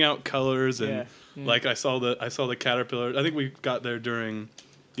 shooting out colors, and Yeah. Yeah. like I saw the caterpillar. I think we got there during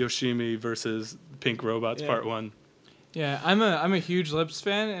Yoshimi versus Pink Robots Yeah. Part 1. Yeah, I'm a huge Lips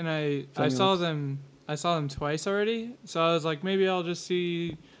fan, and I Flaming saw Lips. them twice already. So I was like, maybe I'll just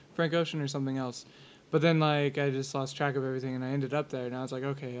see Frank Ocean or something else. But then like I just lost track of everything, and I ended up there, and I was like,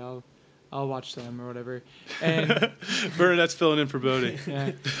 okay, I'll watch them or whatever. And Bernadette's filling in for Bodie.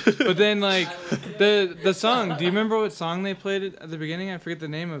 yeah, but then like the song. Do you remember what song they played at the beginning? I forget the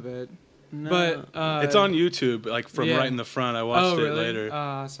name of it. No. But It's on YouTube, like from yeah. right in the front. I watched it really? later.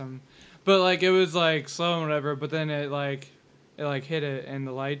 Awesome. But like it was like slow and whatever, but then it hit it and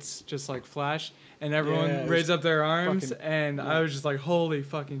the lights just like flashed and everyone Yeah, it was raised up their arms fucking- and yeah. I was just like, holy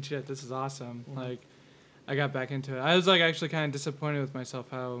fucking shit, this is awesome. Like I got back into it. I was like actually kind of disappointed with myself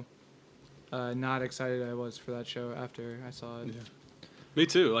how not excited I was for that show after I saw it. Yeah. Me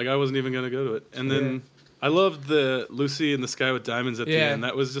too. Like I wasn't even gonna go to it. And then I loved the Lucy in the Sky with Diamonds at the Yeah. end.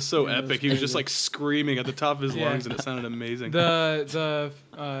 That was just so Yeah, that was epic. He was just crazy. like screaming at the top of his Yeah. lungs, and it sounded amazing. The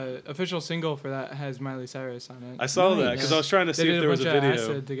official single for that has Miley Cyrus on it. I saw that Nice. because I was trying to They see if did there a was bunch a of video.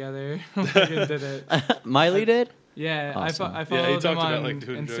 acid together. Fucking did it. Miley did? Yeah, Awesome. I Yeah, he followed them talked about, on like,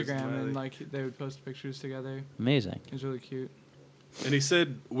 doing drugs with Instagram Miley. and like they would post pictures together. Amazing. It was really cute. And he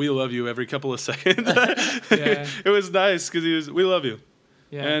said, "We love you" every couple of seconds. Yeah. It was nice because he was, "We love you."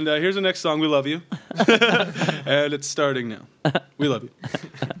 Yeah. And here's the next song, "We love you," and it's starting now. "We love you."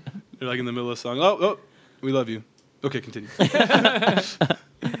 They're like in the middle of the song. Oh, "We love you." Okay, continue.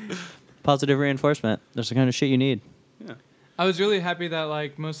 Positive reinforcement. That's the kind of shit you need. Yeah. I was really happy that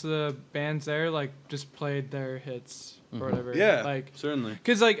like most of the bands there like just played their hits or whatever. Yeah. Like, Certainly.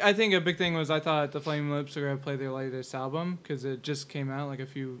 cause like I think a big thing was I thought the Flaming Lips were gonna play their latest album because it just came out like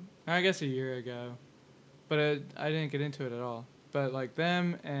a year ago, but I didn't get into it at all. But like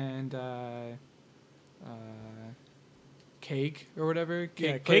them and Cake or whatever. Cake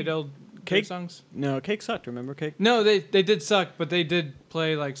Yeah, played Cake- old Cake- songs. No, Cake sucked. Remember Cake? No, they did suck, but they did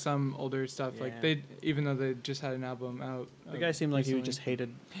play like some older stuff. Yeah. Like they even though they just had an album out. The guy seemed like he recently. just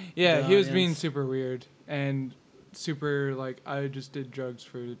hated. Yeah, the he was being audience. super weird and super like I just did drugs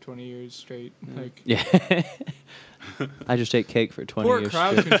for 20 years straight. Like Yeah. I just ate cake for 20 poor years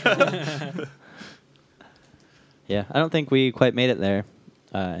crowd straight. control. Yeah, I don't think we quite made it there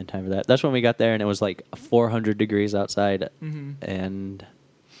in time for that. That's when we got there, and it was like 400 degrees outside, hmm and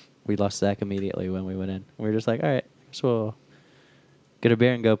we lost Zach immediately when we went in. We were just like, all right, so we'll get a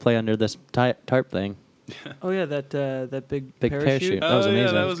beer and go play under this tarp thing. Oh yeah, that big Big parachute. That was Yeah,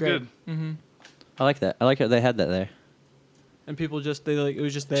 amazing. that was Great. good. hmm I like that. I like how they had that there. And people just it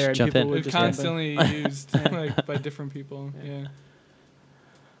was just there, and Jump people in. would It was just jump in. constantly used like by different people. Yeah.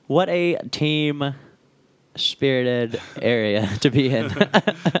 What a team spirited area to be in.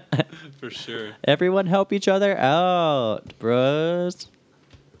 For sure. Everyone help each other out, bros.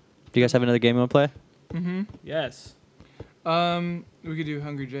 Do you guys have another game you want to play? hmm Yes. We could do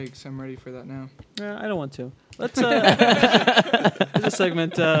Hungry Jake's. I'm ready for that now. I don't want to. Let's. There's a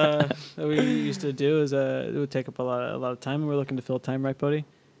segment that we used to do. It would take up a lot of time, and we're looking to fill time, right, Bodie?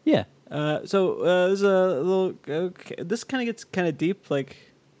 Yeah. So there's a little. This kind of gets kind of deep. Like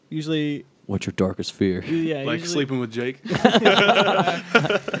usually, What's your darkest fear? yeah, Like usually, sleeping with Jake.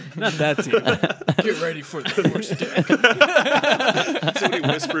 Not that deep. Get ready for the worst day. That's what he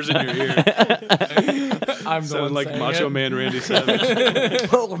whispers in your ear. I'm the Sound one like saying Macho it. Man Randy Savage.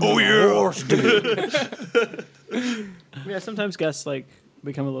 Oh yeah. Yeah, sometimes guests like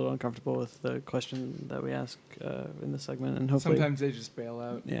become a little uncomfortable with the question that we ask in this segment, and hopefully, Sometimes they just bail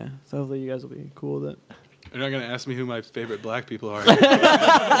out. yeah. So hopefully, you guys will be cool with it. You're not going to ask me who my favorite black people are.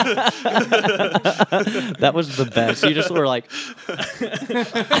 That was the best. You just were like,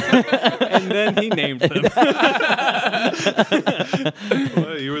 And then he named them.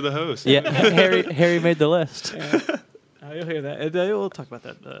 Well, you were the host. yeah, Harry made the list. You'll hear that. We'll talk about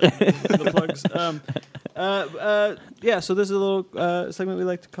that. The plugs. Yeah. So this is a little segment we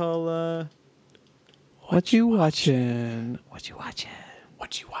like to call. What you watching? What you watching?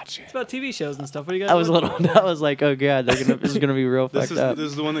 What you watching? It's about TV shows and stuff. What do you guys? I was a watching? little. I was like, oh god, this is gonna be real This fucked is up. this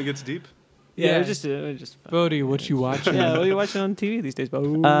is the one that gets deep. Yeah, Yeah. just Bodie, what you watching? yeah. What are you watching on TV these days, Bo?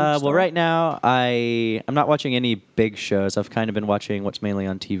 Well, right now I'm not watching any big shows. I've kind of been watching what's mainly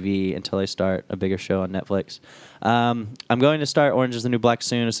on TV until I start a bigger show on Netflix. I'm going to start Orange Is the New Black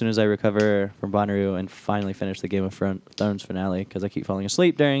soon as I recover from Bonnaroo and finally finish the Game of Thrones finale because I keep falling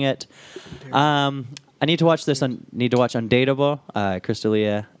asleep during it. I need to watch this. Need to watch Undateable, Chris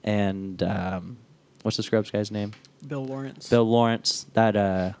D'Elia, and what's the Scrubs guy's name? Bill Lawrence. Bill Lawrence. That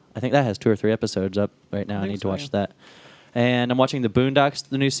I think that has 2 or 3 episodes up right now. I think need to so, watch yeah. that. And I'm watching The Boondocks,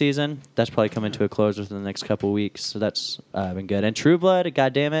 the new season. That's probably coming to a close within the next couple weeks. So that's been good. And True Blood,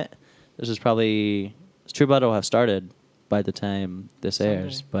 God damn it, True Blood will have started by the time this Sunday.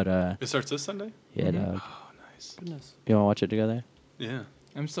 airs. But It starts this Sunday? yeah, Mhm. dog. Oh, nice. Goodness. You want to watch it together? Yeah.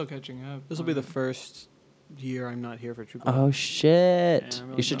 I'm still catching up. This will be the first year I'm not here for True Blood. Oh shit! I'm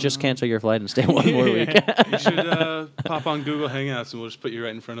really You should just bummed. cancel your flight and stay one more week. You should pop on Google Hangouts and we'll just put you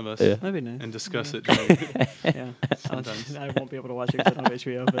right in front of us Yeah. That'd be nice. and discuss it. Yeah. Sometimes. I won't be able to watch it because I don't have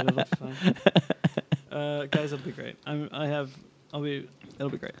HBO, but it'll be fine. Guys, it'll be great. It'll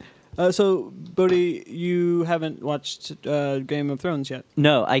be great. So, Bodhi, you haven't watched Game of Thrones yet.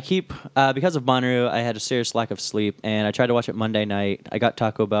 No, I keep because of Bonnaroo. I had a serious lack of sleep, and I tried to watch it Monday night. I got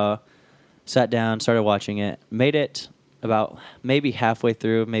Taco Bell, sat down, started watching it, made it about maybe halfway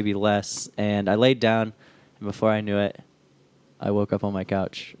through, maybe less, and I laid down, and before I knew it, I woke up on my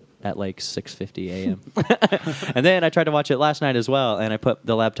couch at like 6:50 a.m. And then I tried to watch it last night as well, and I put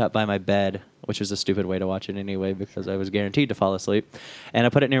the laptop by my bed, which was a stupid way to watch it anyway because I was guaranteed to fall asleep. And I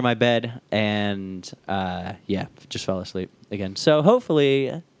put it near my bed, and yeah, just fell asleep again. So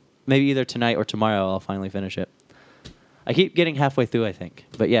hopefully, maybe either tonight or tomorrow, I'll finally finish it. I keep getting halfway through, I think,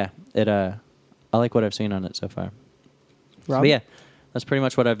 but yeah, I like what I've seen on it so far. Rob? But yeah, that's pretty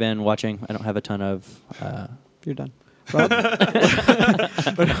much what I've been watching. I don't have a ton of. You're done. Rob?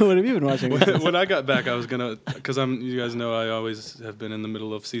 what have you been watching? When I got back, I was gonna, because you guys know, I always have been in the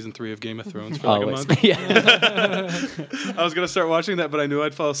middle of season 3 of Game of Thrones for like Always. a month. Yeah. I was gonna start watching that, but I knew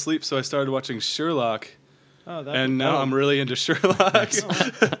I'd fall asleep, so I started watching Sherlock, Oh, and now I'm really into Sherlock.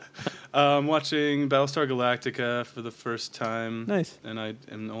 I'm watching Battlestar Galactica for the first time. Nice. And I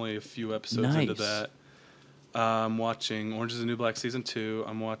am only a few episodes into Nice. that. I'm watching Orange Is the New Black season 2.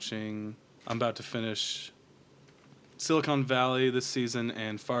 I'm about to finish Silicon Valley this season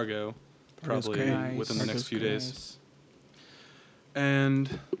and Fargo, Fargo's probably great. within the next Fargo's few great. days.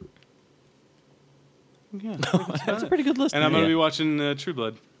 And yeah, That's a pretty good list. and I'm Yeah. gonna be watching True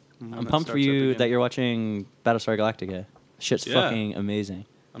Blood. when I'm that pumped for starts up you again. that you're watching Battlestar Galactica. Shit's Yeah. fucking amazing.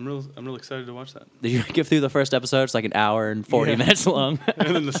 I'm real excited to watch that. Did you get through the first episode? It's like an hour and 40 Yeah. minutes long.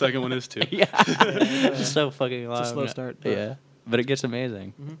 And then the second one is too. yeah. It's so fucking long. slow start, but- Yeah. But it gets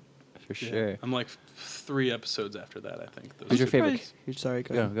amazing. Mhm. For Yeah. sure. I'm like 3 episodes after that, I think. Those Who's your two. favorite? Sorry,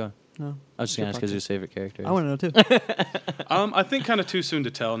 go Go, ahead. go. No. I was just Good going to ask because podcast. who's your favorite character is. I want to know too. I think kind of too soon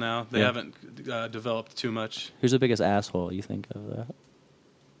to tell now. They Yeah. haven't developed too much. Who's the biggest asshole you think of that?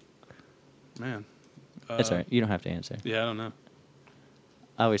 Man. It's all right. You don't have to answer. Yeah, I don't know.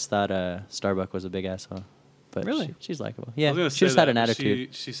 I always thought Starbuck was a big asshole. But Really? she's likable. I Yeah. was gonna She say just had that, an but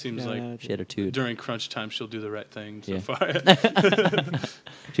attitude. She seems Yeah, like yeah. She had a attitude. during crunch time she'll do the right thing so Yeah. far.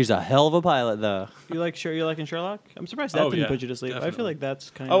 She's a hell of a pilot, though. You liking Sherlock? I'm surprised that Oh, didn't yeah, put you to sleep. I definitely. feel like that's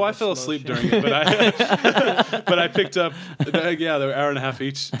kind Oh, of. I a fell slow asleep show. during it, but I picked up. Yeah, they were hour and a half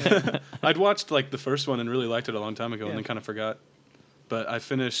each. I'd watched like the first one and really liked it a long time ago, Yeah. and then kind of forgot. But I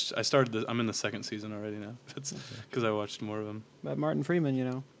started. I'm in the second season already now. That's because I watched more of them. But Martin Freeman,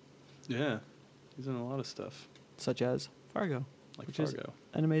 Yeah, he's in a lot of stuff such as Fargo, like Which is- Fargo.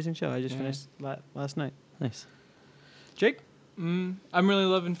 an amazing show. I just Yeah. finished last night. Nice. Jake, I'm really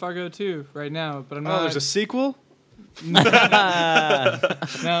loving Fargo too right now, but I'm not. Oh, there's a sequel. No,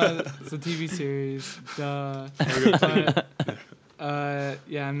 it's a TV series. Duh. But,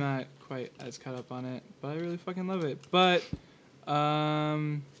 yeah, I'm not quite as caught up on it, but I really fucking love it. But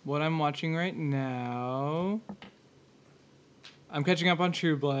what I'm watching right now, I'm catching up on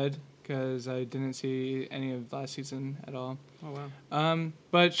True Blood because I didn't see any of last season at all. Oh wow.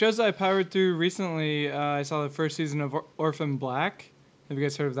 But shows that I powered through recently, I saw the first season of Orphan Black. Have you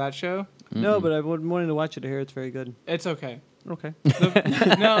guys heard of that show? No, but I've been wanting to watch it. I hear it's very good. It's okay. Okay.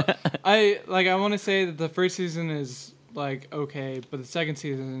 No, I want to say that the first season is like okay, but the second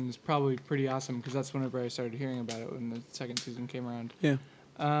season is probably pretty awesome because that's whenever I started hearing about it when the second season came around. Yeah.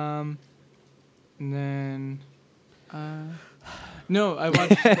 And then, no, I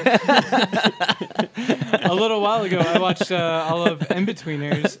watched a little while ago. I watched all of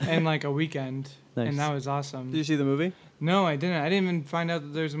In-Betweeners in like a weekend, Nice. and that was awesome. Did you see the movie? No, I didn't. I didn't even find out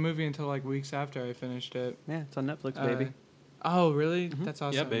that there's a movie until like weeks after I finished it. Yeah, it's on Netflix, baby. Oh, really? That's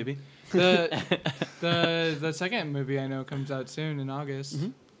awesome. Yeah, baby. The second movie I know comes out soon in August.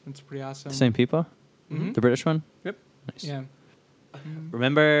 That's pretty awesome. Same people? Mhm. The British one? Yep. Nice. Yeah.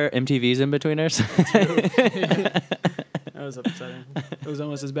 Remember MTV's In-Betweeners? That was upsetting. It was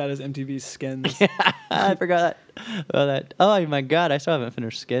almost as bad as MTV's Skins. I forgot about that. Oh my god, I still haven't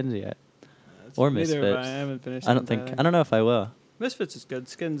finished Skins yet. Or Neither have Misfits. I haven't finished. I it don't think. entirely. I don't know if I will. Misfits is good.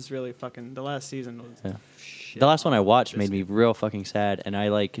 Skins really fucking. The last season was. Yeah. Shit. The last one I watched made me real fucking sad, and I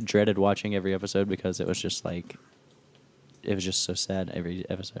like dreaded watching every episode because it was just like, it was just so sad every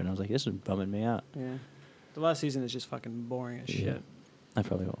episode. And I was like, this is bumming me out. Yeah. The last season is just fucking boring as Yeah. shit. I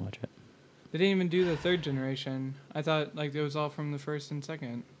probably won't watch it. They didn't even do the third generation. I thought like it was all from the first and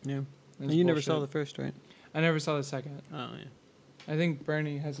second. Yeah. That's You never saw the bullshit. first, right? I never saw the second. Oh yeah. I think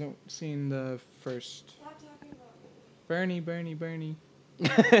Bernie hasn't seen the first. Bernie.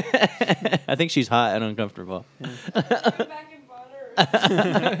 I think she's hot and uncomfortable.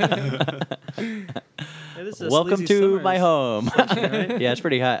 Yeah, this is a Welcome Sleazy to Summers my home. section, right? Yeah, it's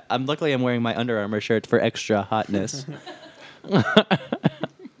pretty hot. Luckily I'm wearing my Under Armour shirt for extra hotness.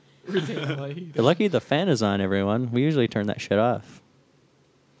 Ridiculous. You're lucky the fan is on, everyone. We usually turn that shit off.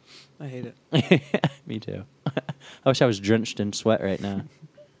 I hate it. Me too. I wish I was drenched in sweat right now.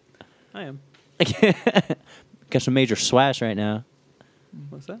 I am. Got some major swash right now.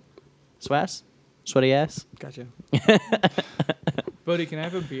 What's that? Swash? Sweaty ass? Gotcha. Bodie, can I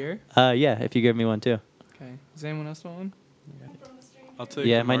have a beer? Yeah, if you give me one too. Okay. Does anyone else want one? I'll take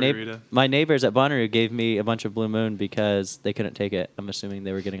Yeah, a my margarita. my neighbors at Bonnaroo gave me a bunch of Blue Moon because they couldn't take it. I'm assuming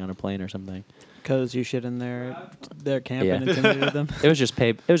they were getting on a plane or something. Because you shit in their camp Yeah. and intimidated them. It was just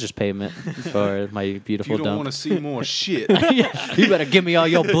payment for my If beautiful you don't dump. want to see more shit, You better give me all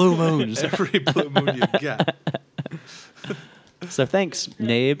your Blue Moons. every blue moon you got. So thanks,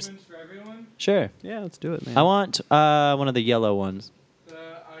 Nabes. For everyone? Sure. Yeah, let's do it, man. I want one of the yellow ones. The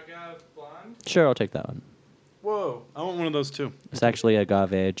agave blonde. Sure, I'll take that one. Whoa, I want one of those too. It's actually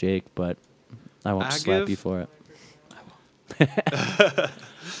agave, Jake, but I won't slap Agave? you for it.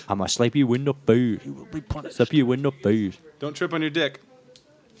 I'm gonna slap you in the face. You will be punished. Slap you in the face. Don't trip on your dick.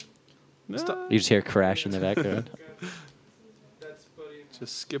 No. You just hear a crash in the background. That's Bodie.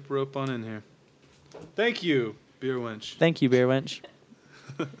 Just skip rope on in here. Thank you, beer wench. Thank you, Beer Wench.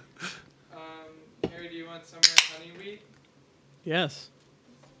 Harry, do you want summer honey wheat? Yes.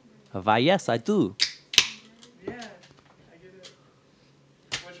 Why, yes, I do. Yeah, I get it.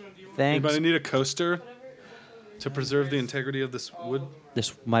 Which one do you want? Thanks. Anybody need a coaster to preserve the integrity of this wood,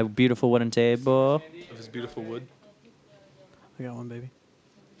 This my beautiful wooden table. of his beautiful wood? I got one, baby.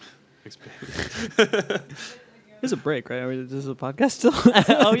 Thanks, baby. There's a break, right? This is a podcast still?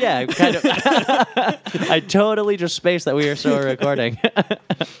 Oh yeah, kind of. I totally just spaced that we are still recording.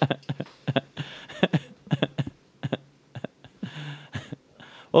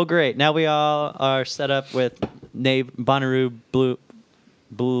 Well, great. Now we all are set up with Bonnaroo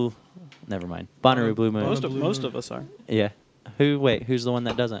Blue. Never mind. Bonnaroo Blue Moon. Most of us are. Yeah. Who's the one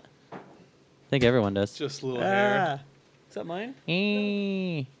that doesn't? I think everyone does. Just a little hair. Is that mine?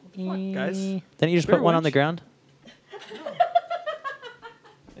 Fuck, guys? Didn't you just Beer put one on the wench? ground?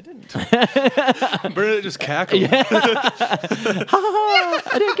 I didn't. Bernadette just cackled. I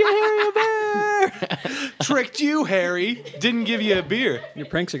didn't get Harry a bear. Tricked you, Harry. Didn't give you a beer. Your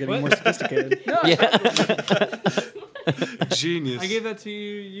pranks are getting more sophisticated. Yeah. Genius. I gave that to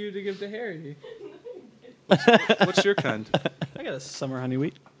you to give to Harry. What's your kind? I got a summer honey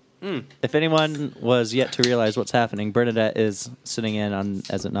wheat. If anyone was yet to realize what's happening, Bernadette is sitting in on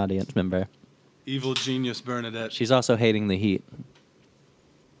as an audience member. Evil genius Bernadette. She's also hating the heat.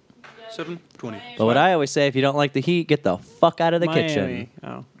 7:20. But what I always say, if you don't like the heat, get the fuck out of the Miami. kitchen.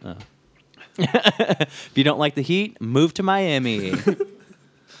 Oh. If you don't like the heat, move to Miami.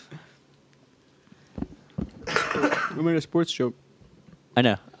 We made a sports joke. I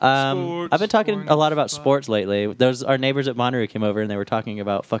know. Sports. I've been talking a lot about Sports. sports lately. Our neighbors at Monterey came over and they were talking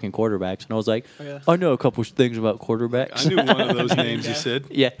about fucking quarterbacks, and I was like, Oh, yeah. I know a couple things about quarterbacks. I knew one of those names you said.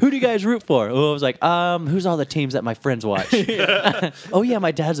 Yeah, who do you guys root for? Oh, I was like, who's all the teams that my friends watch? Oh yeah,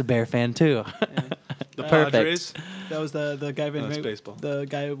 my dad's a Bear fan too. The Perfect. Padres. That was the guy No, it's baseball. the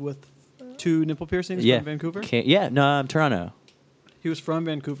guy with 2 nipple piercings Yeah, from Vancouver. No, Toronto. He was from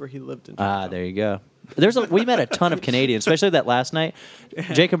Vancouver. He lived in. Ah, Toronto. there you go. We met a ton of Canadians, especially that last night.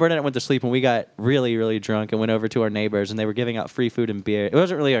 Jake and Bernadette went to sleep, and we got really, really drunk and went over to our neighbors, and they were giving out free food and beer. It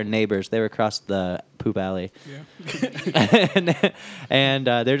wasn't really our neighbors; they were across the poop alley, Yeah. and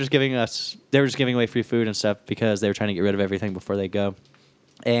they were just giving away free food and stuff because they were trying to get rid of everything before they go.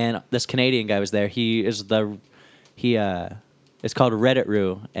 And this Canadian guy was there. It's called Reddit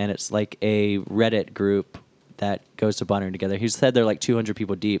Roo, and it's like a Reddit group that goes to Bonner together. He said they're like 200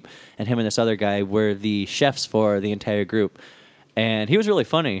 people deep, and him and this other guy were the chefs for the entire group. And he was really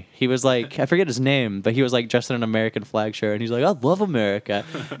funny. He was like, I forget his name, but he was like dressed in an American flag shirt, and he's like, I love America.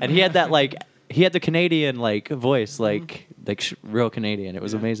 And he had the Canadian like voice, like real Canadian. It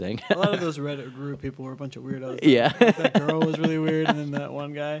was amazing. A lot of those Reddit group people were a bunch of weirdos. Yeah. Like, that girl was really weird, and then that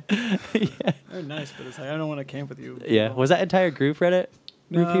one guy. Yeah. They're nice, but it's like I don't want to camp with you. Yeah. Was that entire group Reddit?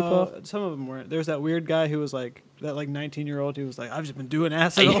 Group No, people? some of them weren't. There's that weird guy who was like that 19-year-old who was like, I've just been doing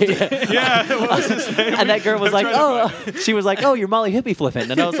acid all day. Yeah, what was his name? And that girl was like, she was like, oh, you're Molly Hippie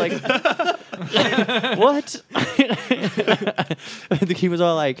flipping. And I was like, what? I think he was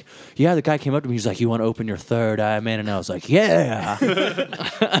all like, yeah, the guy came up to me. He's like, you want to open your third eye, man? And I was like, yeah.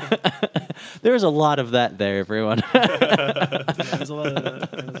 There's a lot of that there, everyone. Yeah, there's a lot of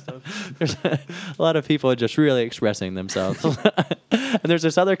that kind of stuff. There's a lot of people just really expressing themselves. And there's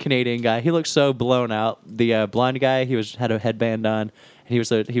this other Canadian guy. He looks so blown out. The blonde guy, had a headband on, and he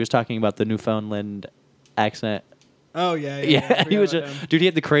was talking about the Newfoundland accent. Oh yeah. I Yeah, he forgot was about just, him. dude. He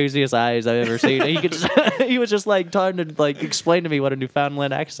had the craziest eyes I've ever seen. He could he was just like trying to like explain to me what a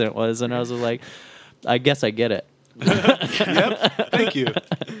Newfoundland accent was, and I was just like, I guess I get it. Yep. Thank you.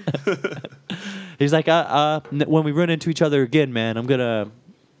 He's like, when we run into each other again, man, I'm gonna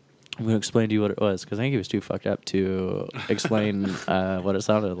explain to you what it was, because I think he was too fucked up to explain what it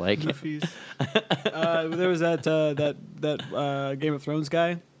sounded like. Goofies. There was that Game of Thrones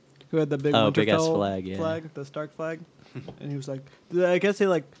guy who had the big big-ass Winterfell flag, yeah. the Stark flag, and he was like, I guess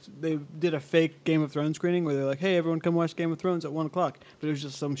they did a fake Game of Thrones screening where they're like, hey, everyone come watch Game of Thrones at 1:00, but it was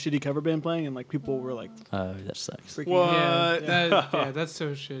just some shitty cover band playing, and like people were like Oh, that sucks. freaking What? out. Yeah, that's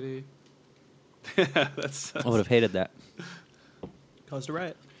so shitty. That's I would have hated that. Caused a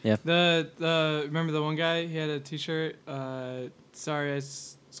riot. The remember the one guy? He had a T-shirt. Sorry, I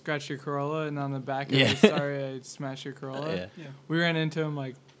scratched your Corolla, and on the back it was sorry, I smashed your Corolla. Yeah. Yeah. We ran into him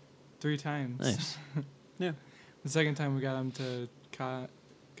like 3 times. Nice. Yeah. The second time we got him to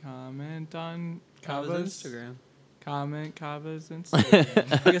comment on Kava's Instagram. comment Kava's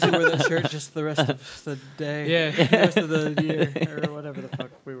Instagram. I guess we wore that shirt just the rest of the day. Yeah. The rest of the year or whatever the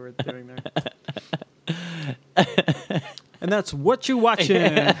fuck we were doing there. And that's what you watching.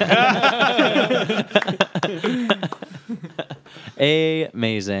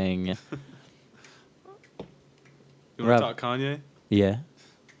 Amazing. You want Rob. to talk Kanye? Yeah.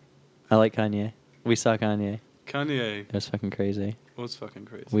 I like Kanye. We saw Kanye. Kanye It was fucking crazy. was fucking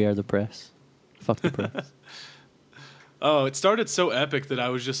crazy. We are the press. Fuck the press. Oh, it started so epic that I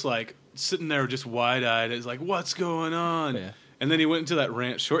was just like sitting there just wide-eyed. It was like, what's going on? Yeah. And then he went into that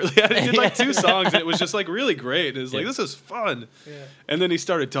rant shortly. He did like 2 songs, and it was just like really great. It was like, Yeah. this is fun. Yeah. And then he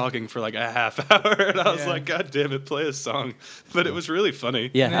started talking for like a half hour, and I was Yeah. like, God damn it, play a song. But it was really funny.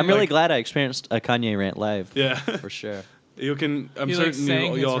 Yeah, And I'm then, really like- glad I experienced a Kanye rant live. Yeah. For sure. I'm He, like, certain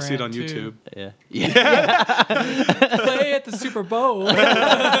sang you'll all his see it on rant, YouTube. too. Yeah. Play at the Super Bowl.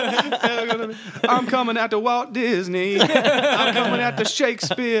 I'm coming after Walt Disney. I'm coming after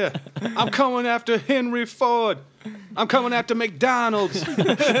Shakespeare. I'm coming after Henry Ford. I'm coming after McDonald's.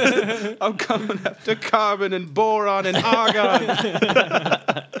 I'm coming after carbon and boron and argon.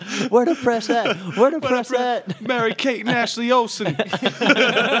 Where to press that? Where to press that? Mary Kate and Ashley Olsen. And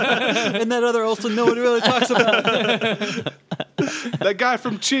that other Olsen no one really talks about. That guy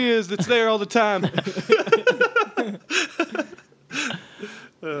from Cheers that's there all the time.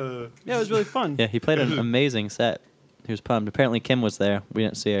 Yeah, it was really fun. Yeah, he played an amazing set. He was pumped. Apparently Kim was there. We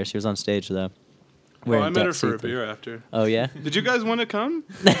didn't see her. She was on stage though. Well, I Wearing met her duck for a suits. beer after. Oh yeah? Did you guys want to come?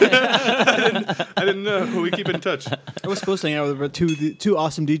 I didn't know. We keep in touch. I was supposed to hang out with her, but two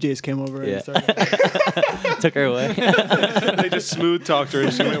awesome DJs came over Yeah. and started. Took her away. They just smooth talked her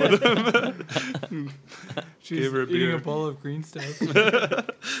and she went with them. She's Gave her a eating beer. a bowl of green stuff.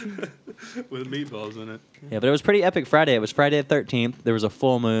 with meatballs in it. Yeah, but it was pretty epic Friday. It was Friday the 13th. There was a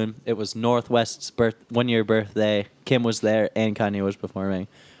full moon. It was Northwest's 1-year birthday. Kim was there and Kanye was performing.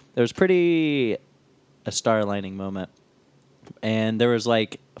 There was pretty a star lining moment. And there was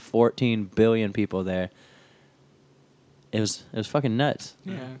like 14 billion people there. It was fucking nuts.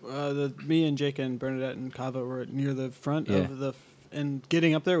 Yeah. Me and Jake and Bernadette and Kava were near the front Yeah. of the, and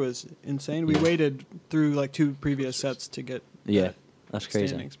getting up there was insane. We waited through like 2 previous sets to get Yeah, that that's crazy.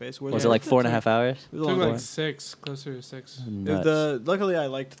 standing space. Was it like 4.5 hours? It was a Took long like time. 6, closer to 6. Nuts. Luckily, I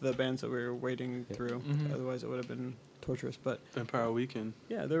liked the bands that we were waiting through. Mhm. Otherwise, it would have been torturous. But Vampire Weekend.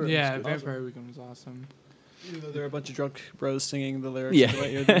 yeah, there were Yeah, it was awesome. Vampire Weekend was awesome. Even though there were a bunch of drunk bros singing the lyrics Yeah. in the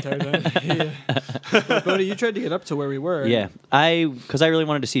right ear the entire time. But Bodhi, you tried to get up to where we were. Yeah, because I really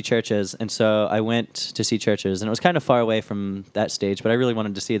wanted to see Churches, and so I went to see Churches, and it was kind of far away from that stage, but I really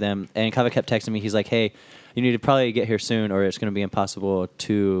wanted to see them. And Kava kept texting me. He's like, "Hey, you need to probably get here soon, or it's going to be impossible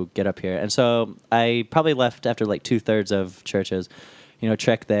to get up here." And so I probably left after like 2/3 of Churches,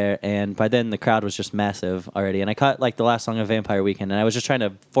 trek there, and by then the crowd was just massive already. And I caught like the last song of Vampire Weekend, and I was just trying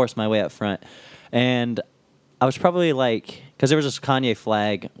to force my way up front, and I was probably like, because there was this Kanye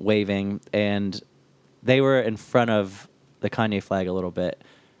flag waving, and they were in front of the Kanye flag a little bit,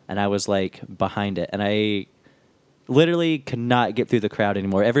 and I was like behind it, and I literally could not get through the crowd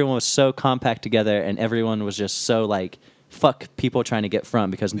anymore. Everyone was so compact together, and everyone was just so like, fuck people trying to get front,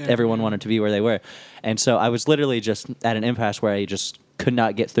 because everyone wanted to be where they were. And so I was literally just at an impasse where I just could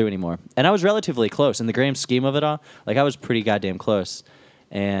not get through anymore. And I was relatively close in the grand scheme of it all. Like, I was pretty goddamn close.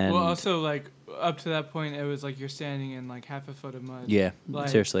 And Well, also, like, up to that point, it was like you're standing in like half a foot of mud. yeah, Like,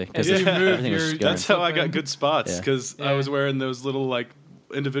 seriously. 'cause if you Yeah. move, everything was you're- going. That's how I got Flipping. good spots Yeah. because I Yeah. was wearing those little like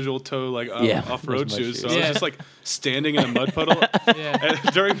individual toe like Yeah, off-road those mud shoes. So shoes. I was Yeah. just like standing in a mud puddle. Yeah.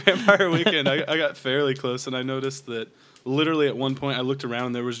 And during Vampire Weekend, I got fairly close, and I noticed that literally at one point I looked around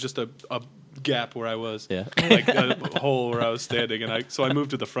and there was just a gap where I was. Yeah. Like a hole where I was standing, and so I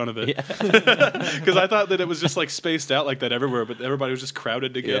moved to the front of it because I thought that it was just like spaced out like that everywhere, but everybody was just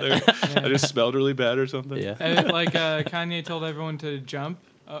crowded together. I just smelled really bad or something. Yeah. And, like Kanye told everyone to jump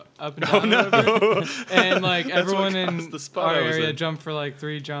up and Oh down, or whatever. no! And like That's what everyone caused in the spot our I was area in. jumped for like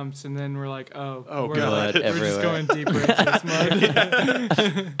 3 jumps, and then we're like, Oh, we're, God. we're just Everywhere. going deeper into this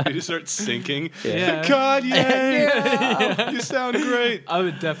mud. You just start sinking. Yeah. God, yeah! You sound great. I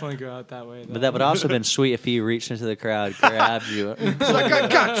would definitely go out that way. Though. But that would also have been sweet if he reached into the crowd, grabbed you. It's like, I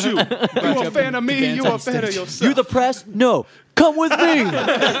got you. You a fan of me? You a fan of yourself? You the press? No. Come with me.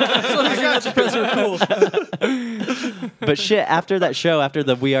 But shit, after that show, after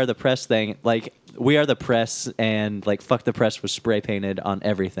the We Are the Press thing, like We Are the Press and like Fuck the Press was spray painted on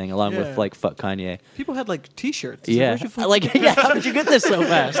everything, along Yeah. with like Fuck Kanye. People had like T-shirts. Yeah. Where'd you find- Like, yeah, how did you get this so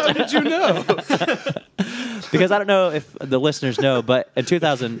fast? How did you know? Because I don't know if the listeners know, but in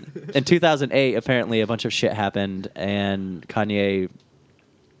 2008, apparently a bunch of shit happened, and Kanye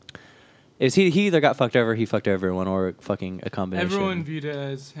he either got fucked over, he fucked everyone, or fucking a combination. Everyone viewed it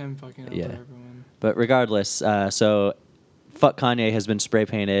as him fucking over Yeah. everyone. But regardless, so Fuck Kanye has been spray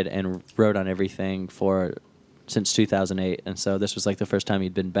painted and wrote on everything since 2008, and so this was like the first time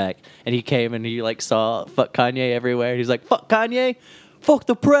he'd been back, and he came and he like saw Fuck Kanye everywhere. He's like, fuck Kanye, fuck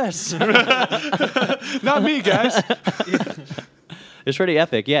the press. Not me, guys. It's pretty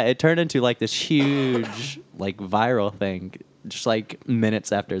epic. Yeah, it turned into like this huge like viral thing just like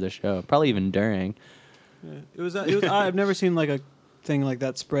minutes after the show, probably even during. Yeah. It was. I've never seen like a thing like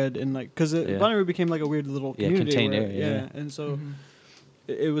that spread in like because Yeah. Bonnaroo became like a weird little Yeah, community. contained where- area, yeah. And so Mhm.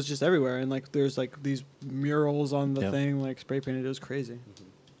 it was just everywhere, and like there's like these murals on the Yep. thing, like spray painted. It was crazy.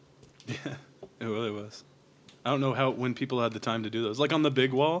 Yeah, it really was. I don't know when people had the time to do those. Like on the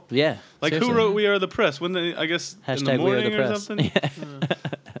big wall. Yeah. Like seriously. who wrote "We Are the Press"? When they, I guess, in the Hashtag We Are morning the or Press. something. Yeah.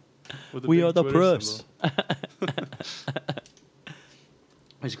 With a We big Are the Twitter Press. symbol.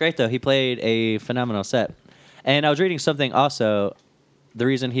 It was great though. He played a phenomenal set, and I was reading something also. The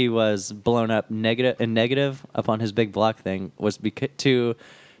reason he was blown up negative up on his big block thing was to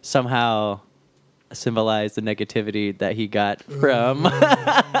somehow symbolize the negativity that he got from.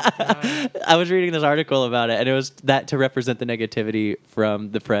 I was reading this article about it, and it was that to represent the negativity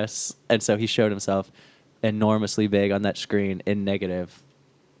from the press, and so he showed himself enormously big on that screen in negative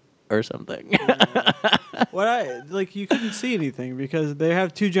or something. What I like, you couldn't see anything because they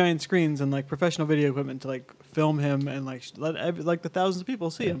have 2 giant screens and like professional video equipment to like film him and like like the thousands of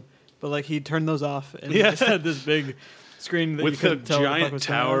people see him. But like he turned those off and he Yeah. just had this big screen that you With the couldn't tell what the fuck giant was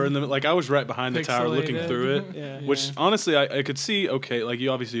going tower on. in the like, I was right behind the tower looking Pixelated. through it. Yeah. Which Yeah. honestly, I could see. Okay, like you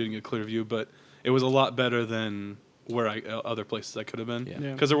obviously didn't get a clear view, but it was a lot better than where other places I could have been. Yeah.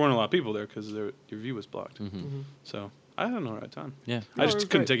 Yeah. Because there weren't a lot of people there because your view was blocked. Mhm. Mhm. So I had an alright time. Yeah. I it just was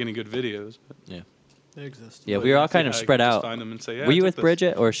couldn't great. take any good videos. But They exist. Yeah, we were all kind of I spread could just out. Find them and say, yeah, Were I you took with this.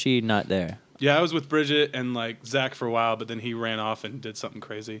 Bridget or is she not there? Yeah, I was with Bridget and like Zach for a while, but then he ran off and did something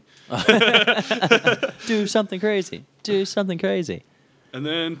crazy. Do something crazy. Do something crazy. And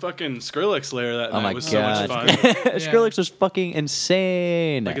then fucking Skrillex Slayer that Oh night my was god. so much fun. Skrillex was fucking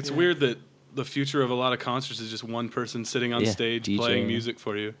insane. Like it's weird that the future of a lot of concerts is just one person sitting on Yeah, stage DJing. playing music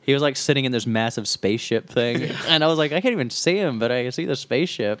for you. He was like sitting in this massive spaceship thing, and I was like, I can't even see him, but I can see the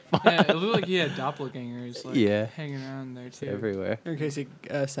spaceship Yeah, it looked like he had doppelgangers like Yeah. hanging around there too. everywhere. In case he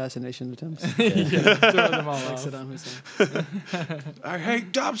assassination attempts. Yeah, throwing them all Like off. Saddam Hussein. I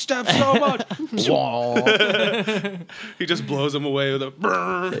hate dubstep so much. He just blows them away with a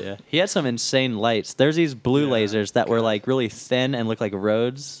brrr. Yeah, he had some insane lights. There's these blue Yeah. lasers that were like really thin and looked like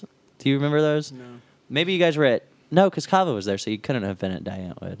roads. Do you remember those? No. Maybe you guys were at because Kava was there, so you couldn't have been at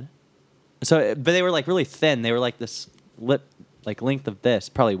Diantwood. So, but they were like really thin. They were like this length of this,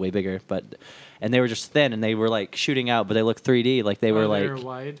 probably way bigger, and they were just thin, and they were like shooting out, but they looked 3D, like they were They like were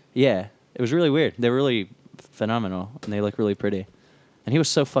wide. yeah, it was really weird. They were really phenomenal, and they look really pretty. And he was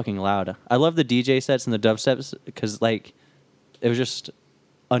so fucking loud. I love the DJ sets and the dubsteps because like it was just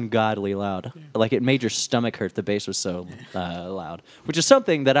ungodly loud. Like it made your stomach hurt. The bass was so loud, which is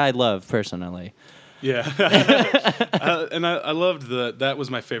something that I love personally. Yeah. And I loved that was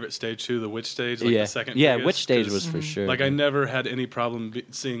my favorite stage too, the Witch stage, like yeah, the second yeah. biggest, Which stage 'cause, was for sure? Like I never had any problem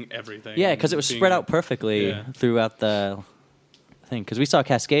seeing everything. yeah, because it was being- spread out perfectly Yeah. throughout the thing. Because we saw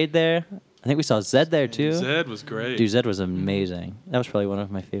Cascade there. I think we saw Zed there too. Zed was great. Dude, Zed was amazing. That was probably one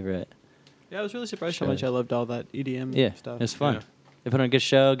of my favorite. Yeah, I was really surprised how Sure. much I loved all that EDM Yeah, stuff. it was fun. Yeah. They put on a good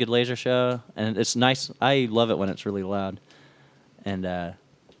show, good laser show, and it's nice. I love it when it's really loud. And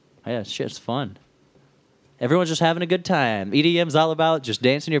yeah, shit's fun. Everyone's just having a good time. EDM's all about just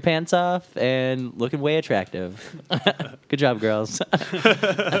dancing your pants off and looking way attractive. Good job, girls.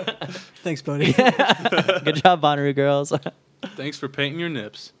 Thanks, buddy. Good job, Bonnaroo girls. Thanks for painting your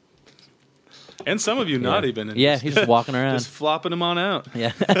nips. And some of you naughty been in Yeah, this. he's just walking around. Just flopping them on out.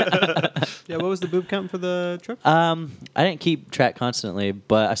 Yeah. Yeah, what was the boob count for the trip? I didn't keep track constantly,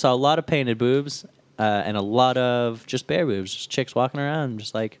 but I saw a lot of painted boobs and a lot of just bare boobs, just chicks walking around,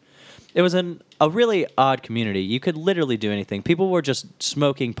 just like it was a really odd community. You could literally do anything. People were just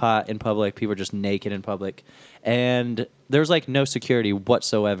smoking pot in public. People were just naked in public, and there was like no security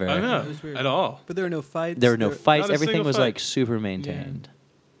whatsoever. I It know. was weird. At all. But there were no fights. There were no fights. Not a Everything single was fight. like super maintained.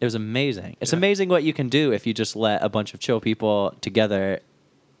 It was amazing. It's Yeah. amazing what you can do if you just let a bunch of chill people together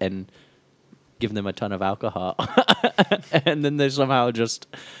and give them a ton of alcohol, and then they somehow just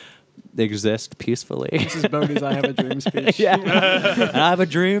exist peacefully. This is Bodie's I Have a Dream speech. Yeah. And I have a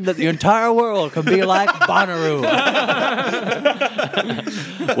dream that the entire world can be like Bonnaroo.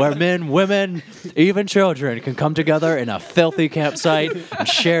 Where men, women, even children can come together in a filthy campsite and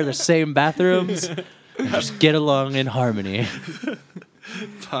share the same bathrooms and just get along in harmony.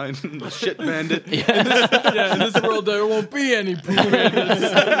 Fine. Shit bandit. Yeah, in this world there won't be any poop bandits.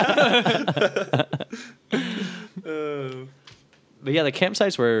 But yeah, the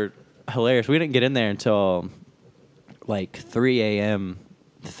campsites were hilarious. We didn't get in there until like 3 a.m.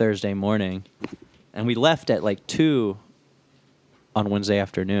 Thursday morning. And we left at like 2 on Wednesday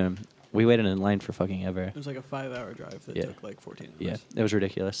afternoon. We waited in line for fucking ever. It was like a 5-hour drive that Yeah. took like 14 hours. Yeah, it was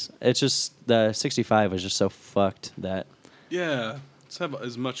ridiculous. It's just the 65 was just so fucked that Yeah. Let's have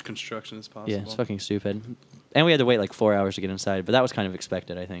as much construction as possible. yeah, it's fucking stupid. And we had to wait like 4 hours to get inside, but that was kind of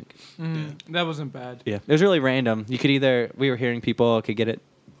expected, I think. That wasn't bad. Yeah, it was really random. You could we were hearing people could get it.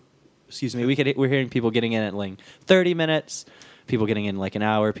 Excuse me, we're hearing people getting in at like 30 minutes, people getting in like an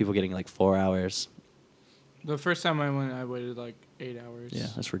hour, people getting like 4 hours. The first time I went, I waited like 8 hours. Yeah,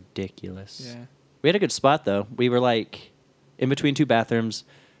 that's ridiculous. Yeah. We had a good spot though. We were like in between 2 bathrooms.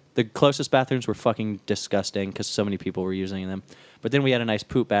 The closest bathrooms were fucking disgusting because so many people were using them. But then we had a nice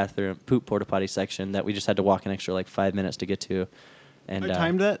poop porta potty section that we just had to walk an extra like 5 minutes to get to. And I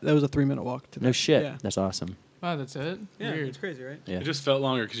timed that. That was a 3-minute walk. To no that. shit. Yeah. That's awesome. Wow, that's it? Yeah, Weird. it's crazy, right? Yeah. It just felt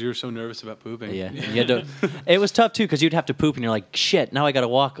longer because you were so nervous about pooping. Yeah. You had to, it was tough too because you'd have to poop and you're like, shit, now I got to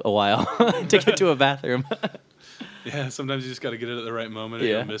walk a while to get to a bathroom. Yeah, sometimes you just got to get it at the right moment,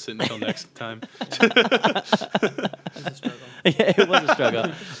 Yeah. and you'll miss it until next time. It's a struggle. Yeah, it was a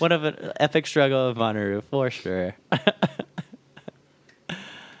struggle. One of an epic struggle of Bonnaroo, for sure.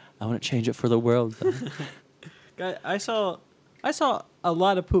 I want to change it for the world. Though. Guy, I saw a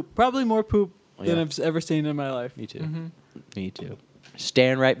lot of poop. Probably more poop than Yeah. I've ever seen in my life. Me too. Mm-hmm. Me too.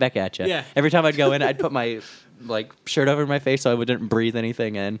 Staring right back at you. Yeah. Every time I'd go in, I'd put my like shirt over my face so I wouldn't breathe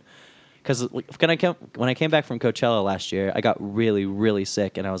anything in. Because when I came back from Coachella last year, I got really, really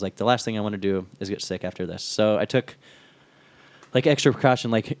sick, and I was like, the last thing I want to do is get sick after this. So I took like extra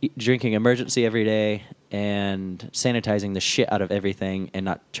precaution, like drinking emergency every day and sanitizing the shit out of everything and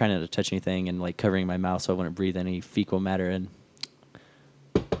not trying not to touch anything and like covering my mouth so I wouldn't breathe any fecal matter in.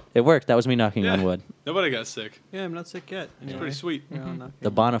 It worked. That was me knocking on wood. Nobody got sick. Yeah, I'm not sick yet. It's Anyway. pretty sweet. We're all knocking.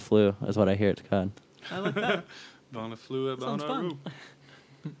 The Bonaflu is what I hear it's called. I like that. Bonaflu, Sounds fun.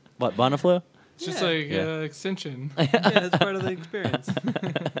 Bonaroo. What, Bonaflu? It's just Yeah. like Yeah. extension. Yeah, it's part of the experience.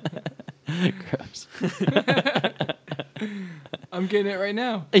 Gross. I'm getting it right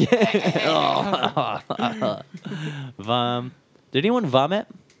now. Did anyone vomit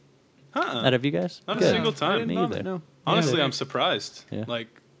Huh. out of you guys? Not a Good. single time. Me either. No. Honestly, Yeah. I'm surprised. Yeah.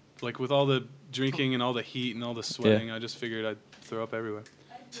 Like with all the drinking and all the heat and all the sweating, I just figured I'd throw up everywhere.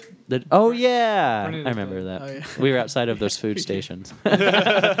 Oh yeah, Bernadette I remember did. that. Oh, yeah. We were outside of those food stations.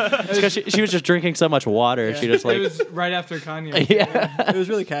 It's 'cause she was just drinking so much water. Yeah. She just like It was right after Kanye. yeah. It was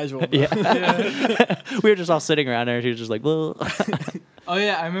really casual. Yeah. We were just all sitting around there. She was just like, well. Oh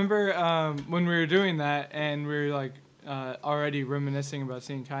yeah, I remember when we were doing that and we were like already reminiscing about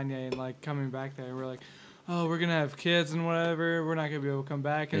seeing Kanye and like coming back there. We're like, oh, we're gonna have kids and whatever. We're not gonna be able to come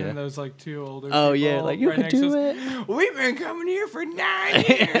back. And Yeah. then those like two older. Oh people yeah, like you right could next to do us, it. We've been coming here for 9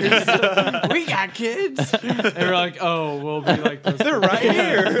 years. We got kids. And we're like, oh, we'll be like this. They're right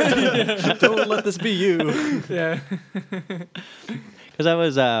here. Don't let this be you. Yeah. Because I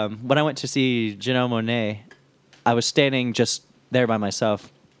was when I went to see Janelle Monáe, I was standing just there by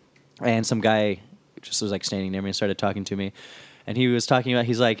myself, and some guy just was like standing near me and started talking to me, and he was talking about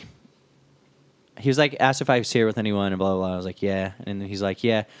he was like asked if I was here with anyone and blah blah blah. I was like yeah, and then he's like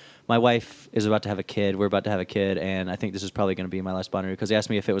yeah, my wife is about to have a kid. We're about to have a kid, and I think this is probably going to be my last Bonnaroo because he asked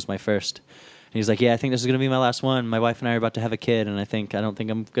me if it was my first. And he's like, yeah, I think this is going to be my last one. My wife and I are about to have a kid, and I don't think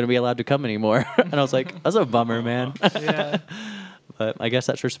I'm going to be allowed to come anymore. And I was like, that's a bummer, man. Yeah. But I guess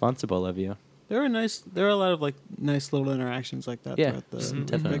that's responsible of you. There were a lot of like nice little interactions like that. Yeah, throughout the,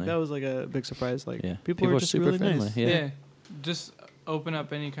 definitely. Like, that was like a big surprise. Like Yeah. people were just super really friendly. nice. Yeah. Yeah. Just open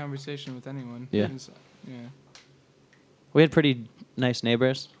up any conversation with anyone. Yeah. Yeah. We had pretty nice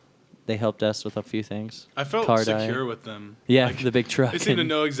neighbors. They helped us with a few things. I felt Car secure dye. with them. Yeah, Like, the big truck. They seemed to and-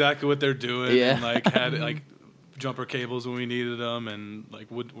 know exactly what they're doing. Yeah. And like had like jumper cables when we needed them, and like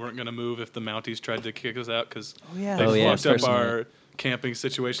weren't gonna move if the Mounties tried to kick us out because yeah. they Oh, yeah, fucked up first our night. camping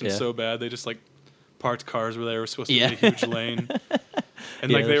situation Yeah. so bad. They just like parked cars where they were supposed to Yeah. be in a huge lane.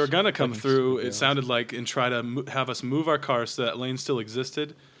 And Yeah, like they those were gonna come fucking through, stupid it sounded like, and try to have us move our cars so that lane still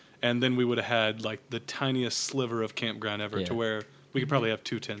existed, and then we would have had like the tiniest sliver of campground ever Yeah. to where we could probably have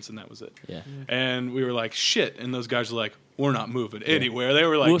 2 tents and that was it. Yeah. And we were like, shit, and those guys were like, we're not moving anywhere. They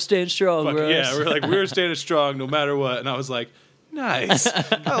were like, we'll stand strong, fuck, bros. yeah, we're like, we're standing strong no matter what. And I was like, nice.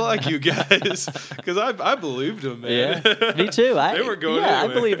 I like you guys because I believed them, man. Yeah, me too. They were going Yeah,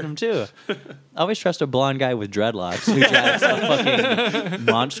 anywhere. I believed him too. I always trust a blonde guy with dreadlocks who drives a fucking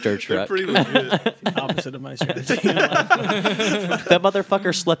monster They're truck. pretty legit. Opposite of my strategy. That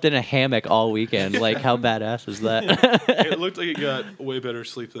motherfucker slept in a hammock all weekend. Like, how badass is that? It looked like he got way better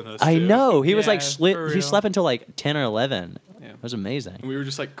sleep than us. I too. know. He was like Yeah, for he real. slept until like 10 or 11. Yeah. It was amazing. And we were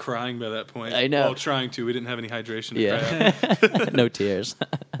just like crying by that point. I know. Well, trying to. We didn't have any hydration to cry out. Yeah. No tears.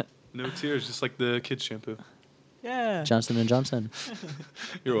 No tears, just like the kids' shampoo. Yeah. Johnson & Johnson.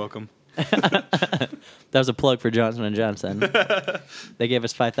 You're welcome. That was a plug for Johnson & Johnson. They gave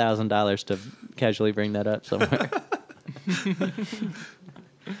us $5,000 to casually bring that up somewhere.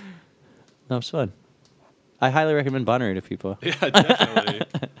 That was fun. I highly recommend Bonnaroo to people. Yeah, definitely.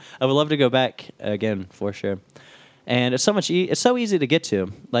 I would love to go back again for sure. And it's so much. It's so easy to get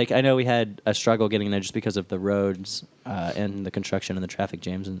to. Like I know we had a struggle getting there just because of the roads and the construction and the traffic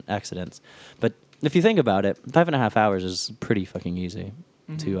jams and accidents. But if you think about it, 5.5 hours is pretty fucking easy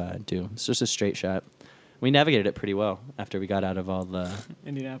to do. It's just a straight shot. We navigated it pretty well after we got out of all the.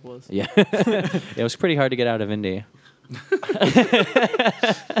 Indianapolis. Yeah, it was pretty hard to get out of Indy.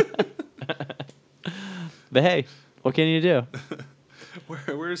 But hey, what can you do?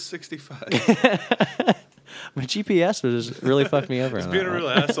 Where's 65? My GPS was really fucked me over. He's on being that a one. real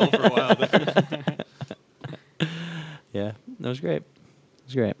asshole for a while there. Yeah, that was great. It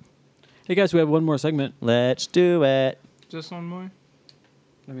was great. Hey guys, we have one more segment. Let's do it. Just one more.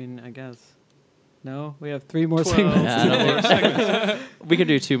 I mean, I guess. No, we have 3 more 12. segments. Yeah, I don't think- we could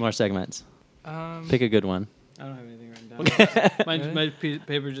do 2 more segments. Pick a good one. I don't have anything written down. my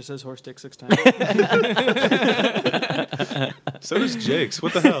paper just says horse dick 6 times. So does Jake's.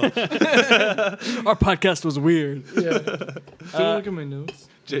 What the hell? Our podcast was weird. Yeah. Don't look at my notes.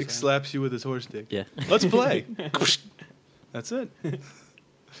 Jake slaps you with his horse dick. Yeah. Let's play. That's it.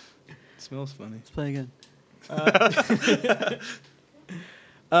 Smells funny. Let's play again.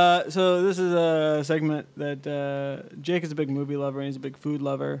 So this is a segment that Jake is a big movie lover and he's a big food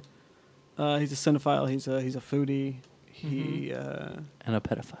lover. He's a cinephile. He's a foodie. He And a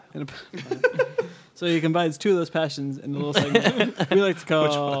pedophile. and a, so he combines two of those passions in a little segment we like to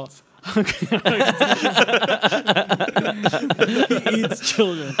call. He eats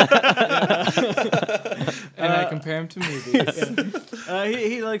children. And I compare him to movies.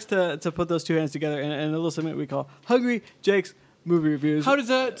 He likes to put those two hands together in a little segment we call Hungry Jake's Movie Reviews. How does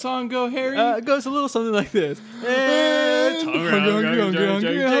that song go, Harry? It goes a little something like this.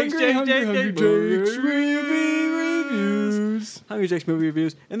 Hungry Jake's Movie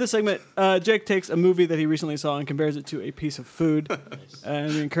Reviews. In this segment, Jake takes a movie that he recently saw and compares it to a piece of food,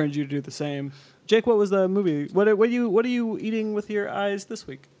 and we encourage you to do the same. Jake, what was the movie? What are you eating with your eyes this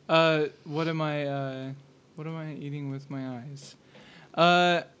week? What am I eating with my eyes?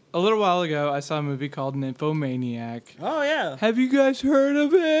 A little while ago, I saw a movie called Nymphomaniac. Oh yeah. Have you guys heard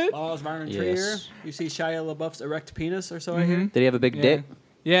of it? Balls, Byron Yes. Trier. You see Shia LaBeouf's erect penis or so I hear. Did he have a big Yeah. dick?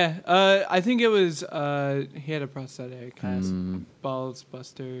 Yeah, I think it was, he had a prosthetic. Balls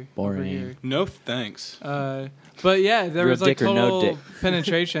buster. Over Boring. here. No thanks. But yeah, there Real was like dick or no total dick?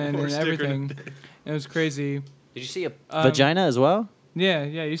 penetration Or and stick or no everything. It was crazy. Did you see a Um, vagina as well? Yeah,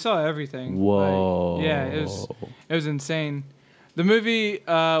 you saw everything. Whoa. Like, yeah, it was insane. The movie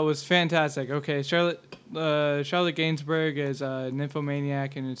was fantastic. Okay, Charlotte Gainsbourg is a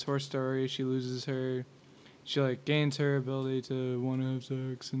nymphomaniac in its horror story. She loses her, she like gains her ability to want to have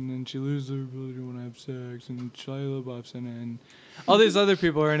sex, and then she loses her ability to want to have sex, and Shia LaBeouf's in it, and all these other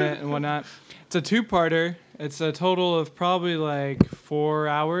people are in it and whatnot. It's a two-parter. It's a total of probably like 4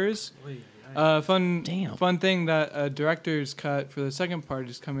 hours. Fun thing that a director's cut for the second part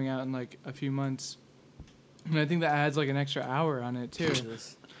is coming out in like a few months. And I think that adds like an extra hour on it too.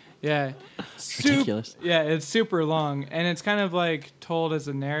 Yeah. Ridiculous. Yeah, it's super long, and it's kind of like told as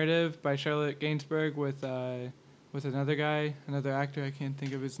a narrative by Charlotte Gainsbourg with another guy, another actor. I can't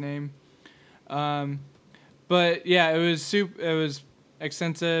think of his name. But yeah, it was It was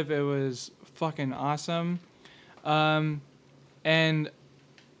extensive. It was fucking awesome. And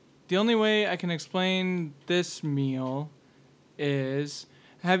the only way I can explain this meal is.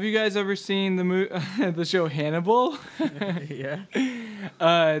 Have you guys ever seen the show Hannibal? Yeah.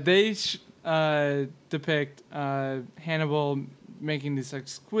 They depict Hannibal making this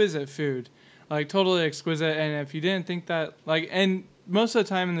exquisite food, like totally exquisite. And if you didn't think that, like, and most of the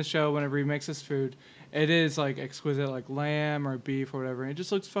time in the show, whenever he makes this food, it is like exquisite, like lamb or beef or whatever. And it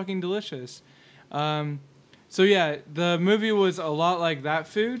just looks fucking delicious. So yeah, the movie was a lot like that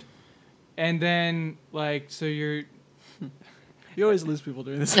food, and then like so you're. You always lose people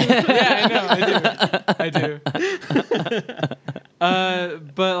doing this. Yeah, I do.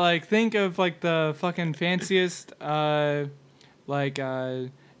 But like, think of like the fucking fanciest,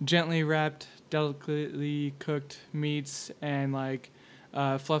 gently wrapped, delicately cooked meats and like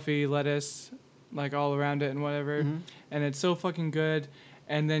fluffy lettuce, like all around it and whatever. Mm-hmm. And it's so fucking good.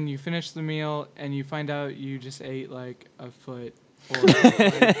 And then you finish the meal and you find out you just ate like a foot. Or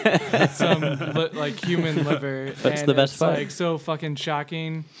like, some human liver. That's and the best it's part. like so fucking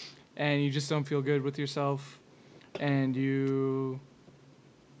shocking, and you just don't feel good with yourself, and you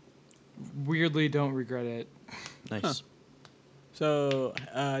weirdly don't regret it. Nice. Huh. So,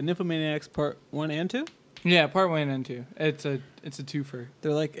 Nymphomaniacs Part 1 and 2? Yeah, part 1 and 2. It's a twofer.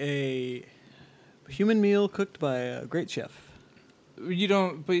 They're like a human meal cooked by a great chef. You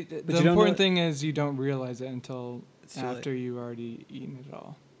don't. But the you don't important know- thing is you don't realize it until too late. after you already eaten it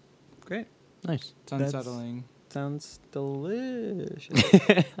all. Great. Nice. It's unsettling. Sounds delicious.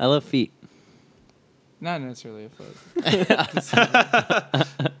 I love feet. Not necessarily a foot.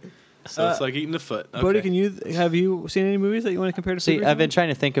 So it's like eating a foot. Okay. Bodie, have you seen any movies that you want to compare to? See, food I've been recently? trying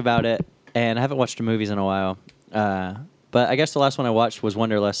to think about it, and I haven't watched the movies in a while. But I guess the last one I watched was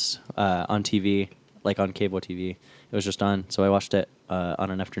Wonderlust on TV, like on cable TV. It was just on, so I watched it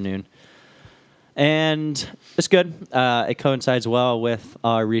on an afternoon. And it's good. It coincides well with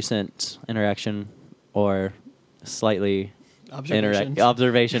our recent interaction, or slightly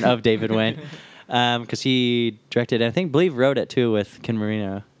observation of David Wayne, because he directed, and I believe wrote it too with Ken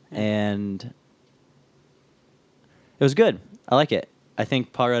Marino, and it was good. I like it. I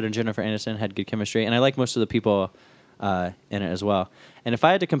think Paul Rudd and Jennifer Aniston had good chemistry, and I like most of the people in it as well. And if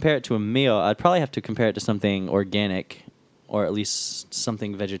I had to compare it to a meal, I'd probably have to compare it to something organic, or at least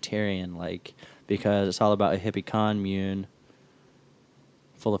something vegetarian-like, because it's all about a hippie commune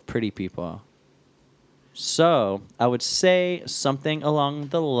full of pretty people. So I would say something along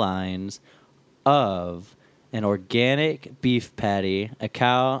the lines of an organic beef patty, a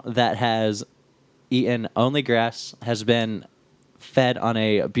cow that has eaten only grass, has been fed on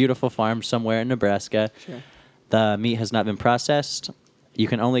a beautiful farm somewhere in Nebraska. Sure. The meat has not been processed. You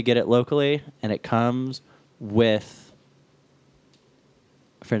can only get it locally, and it comes with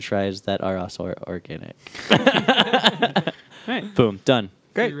French fries that are also organic. All right. Boom, done.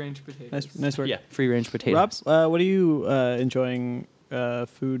 Great. Free range potatoes. Nice work. Yeah, free range potatoes. Rob, what are you enjoying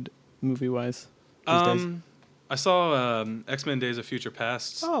food movie wise these days? I saw X-Men: Days of Future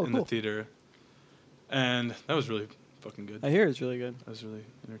Past Oh, in cool. the theater, and that was really fucking good. I hear it's really good. That was really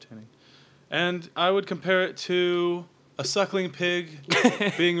entertaining. And I would compare it to a suckling pig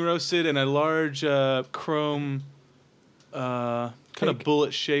being roasted in a large chrome, kind of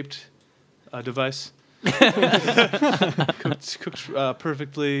bullet-shaped device. cooked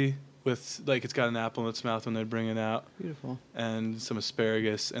perfectly with, like, it's got an apple in its mouth when they bring it out, Beautiful. and some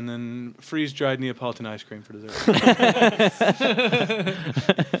asparagus, and then freeze-dried Neapolitan ice cream for dessert.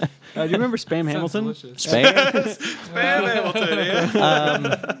 Do you remember Spam Sounds Hamilton? delicious. Spain? Spam Hamilton,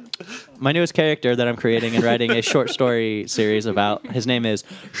 yeah. My newest character that I'm creating and writing a short story series about, his name is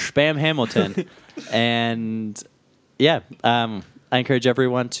Spam Hamilton. And yeah, I encourage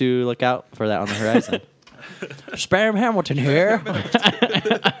everyone to look out for that on the horizon. Spam Hamilton here.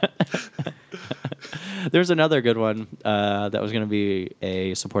 There's another good one that was going to be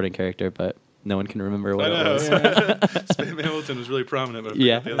a supporting character, but no one can remember what I it know. was. Spam Hamilton was really prominent, but I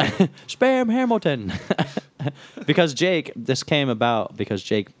Yeah. forgot the other one. Spam Hamilton. Because this came about because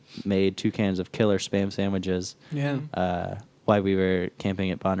Jake made 2 cans of killer Spam sandwiches Yeah. while we were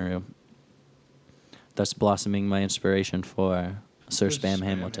camping at Bonnaroo, thus blossoming my inspiration for Sir Spam And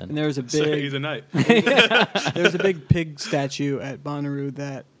Hamilton. there was a So he's big a knight. there was a big pig statue at Bonnaroo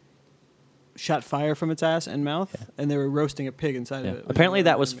that shot fire from its ass and mouth, and they were roasting a pig inside Yeah. of it. Apparently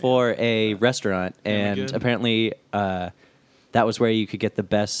that was for a restaurant, and good. apparently that was where you could get the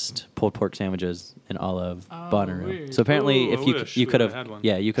best pulled pork sandwiches in all of Oh, Bonnaroo. weird. So apparently, Ooh, I if you wish you we could would've have had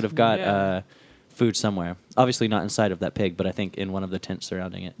one. you could have got Yeah. food somewhere. Obviously not inside of that pig, but I think in one of the tents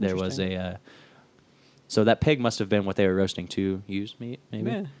surrounding it there was Interesting. a. So that pig must have been what they were roasting to used meat,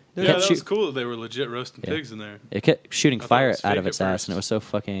 maybe. Yeah. Yeah, There's Kept that was shoot- cool that they were legit roasting Yeah. pigs in there. It kept shooting I thought it fire was out of fake its at ass, and it first. was so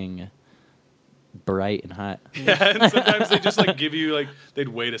fucking bright and hot. Yeah, and sometimes they just like give you like they'd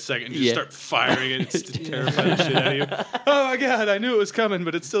wait a second and just Yeah. start firing it. It's to terrify the shit out of you. Oh my god, I knew it was coming,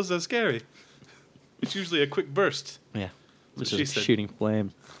 but it's still so scary. It's usually a quick burst. Yeah, what just she a said. shooting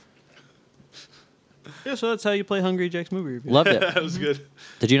flame. Yeah, so that's how you play Hungry Jack's movie review. Loved it. That was good.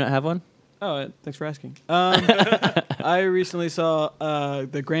 Did you not have one? Oh, thanks for asking. I recently saw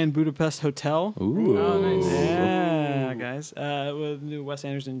the Grand Budapest Hotel. Ooh. Oh, nice. Yeah, guys. With the new Wes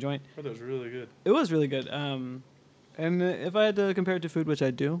Anderson joint. Oh, that was really good. It was really good. And if I had to compare it to food, which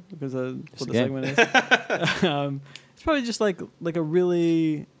I do, because that's what the Yeah. segment is, it's probably just like a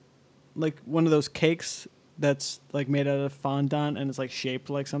really, like one of those cakes that's like made out of fondant and it's like shaped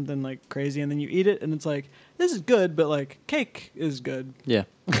like something like crazy, and then you eat it and it's like, this is good, but like cake is good. Yeah.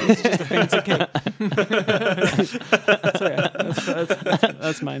 It's just a fancy cake. So yeah,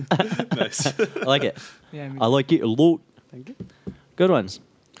 that's mine. Nice. I like it. Yeah, I like it a lot. Thank you. Good ones.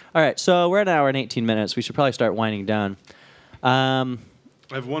 All right, so we're at an hour and 18 minutes. We should probably start winding down. I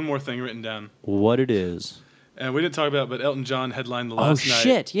have one more thing written down, What it is. and we didn't talk about, it, but Elton John headlined the Oh, last night.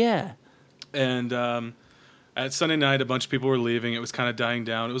 shit, yeah. And at Sunday night, a bunch of people were leaving. It was kind of dying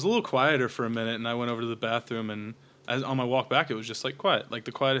down. It was a little quieter for a minute, and I went over to the bathroom, and on my walk back, it was just like quiet, like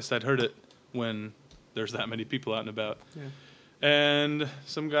the quietest I'd heard it when there's that many people out and about. Yeah. And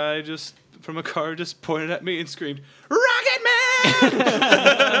some guy just from a car just pointed at me and screamed, "Rocket Man!"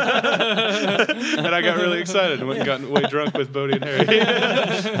 And I got really excited and went and got way drunk with Bodie and Harry.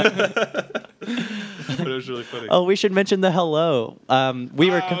 But it was really funny. Oh, we should mention the hello. We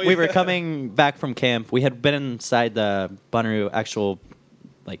were yeah. coming back from camp. We had been inside the Bonnaroo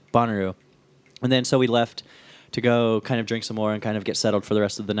Bonnaroo, and then so we left to go kind of drink some more and kind of get settled for the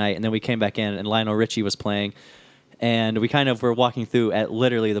rest of the night. And then we came back in, and Lionel Richie was playing, and we kind of were walking through at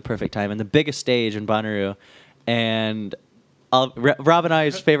literally the perfect time and the biggest stage in Bonnaroo. And Rob and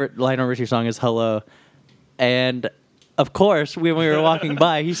I's favorite Lionel Richie song is "Hello," and of course, when we were walking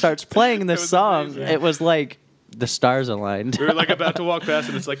by, he starts playing this was song. amazing. It was like the stars aligned. We were like about to walk past,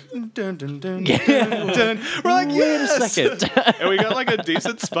 and it's like, dun, dun, dun, Yeah. dun, dun. We're like, Wait yes! a second. And we got like a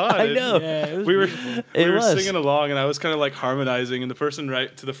decent spot. I And know. Yeah, it was We were beautiful. It we were was. singing along, and I was kind of like harmonizing, and the person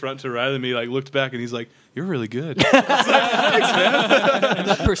right to the front to the right of me like looked back, and he's like, "You're really good." And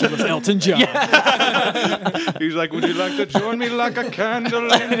that person was Elton John. He's like, "Would you like to join me like a candle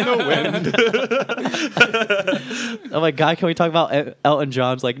in the wind?" Oh my god, can we talk about Elton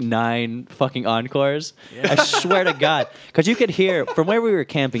John's like 9 fucking encores? I swear to God, because you could hear from where we were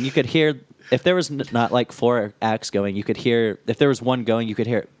camping, you could hear if there was not like 4 acts going, you could hear, if there was one going, you could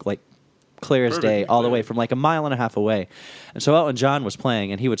hear it like clear as day, Perfectly all the clear. way from like a mile and a half away. And so Elton John was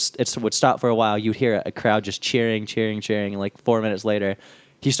playing, and he would would stop for a while. You'd hear a crowd just cheering, and like 4 minutes later,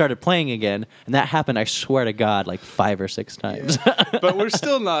 he started playing again, and that happened, I swear to God, like 5 or 6 times. But we're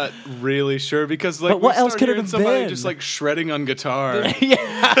still not really sure because like But what we else start could it hearing have somebody been? just like shredding on guitar.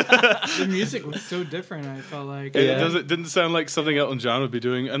 The music was so different. I felt like. And it didn't sound like something Elton John would be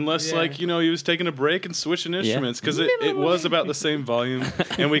doing unless Yeah. like, you know, he was taking a break and switching instruments because it was about the same volume.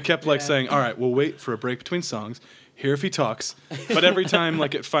 And we kept like Yeah. saying, all right, we'll wait for a break between songs. Hear if he talks. But every time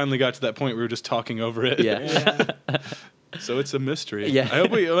like it finally got to that point, we were just talking over it. Yeah. Yeah. So it's a mystery. Yeah. I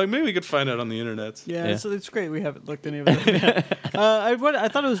hope maybe we could find out on the internet. Yeah, Yeah. It's great. We haven't looked any of it. I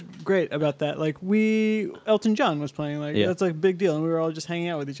thought it was great about that. Like Elton John was playing. Like Yeah. that's like a big deal, and we were all just hanging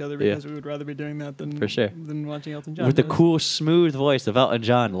out with each other Yeah. because we would rather be doing that than For sure. than watching Elton John With the It was- cool, smooth voice of Elton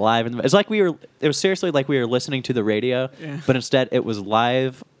John live in the. It's like it was seriously like we were listening to the radio, Yeah. but instead it was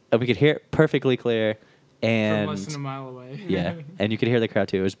live, and we could hear it perfectly clear, From and less than a mile away. yeah, and you could hear the crowd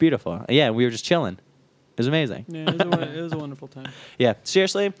too. It was beautiful. Yeah, and we were just chilling. It was amazing. Yeah, it was a wonderful time. Yeah,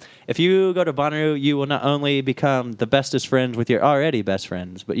 seriously, if you go to Bonnaroo, you will not only become the bestest friends with your already best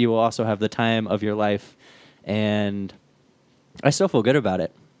friends, but you will also have the time of your life, and I still feel good about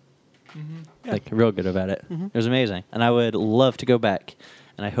it. Yeah. Like, real good about it. It was amazing, and I would love to go back,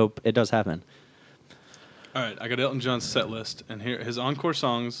 and I hope it does happen. All right, I got Elton John's set list, and here his encore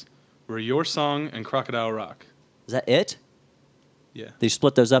songs were Your Song and Crocodile Rock. Is that it? Yeah. They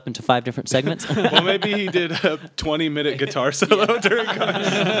split those up into 5 different segments? Well, maybe he did a 20-minute guitar solo during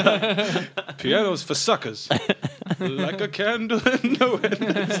Pianos for Suckers. Like a candle in the wind.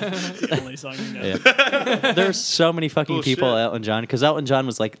 The only song you know. Yeah. There's so many fucking Bullshit. people at Elton John, because Elton John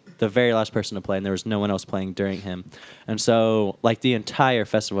was like the very last person to play, and there was no one else playing during him. And so, like, the entire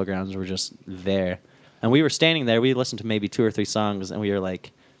festival grounds were just there. And we were standing there, we listened to maybe 2 or 3 songs, and we were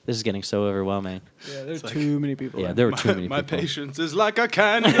like, this is getting so overwhelming. Yeah, there's like- too many people. Yeah, there were too many My people. patience is like a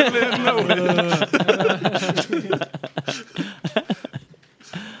candle in the wind.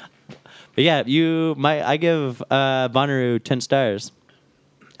 But yeah, I give Bonnaroo 10 stars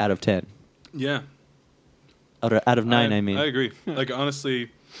out of 10. Yeah. Out of 9, I mean. I agree. Like, honestly,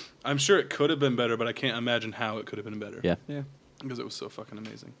 I'm sure it could have been better, but I can't imagine how it could have been better. Yeah. Yeah. Because it was so fucking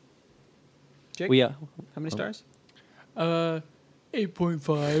amazing. Jake, We, how many stars?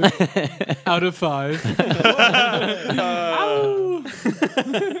 8.5 out of 5.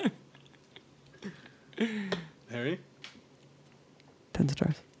 Harry? 10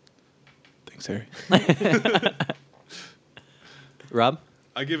 stars. Thanks, Harry. Rob?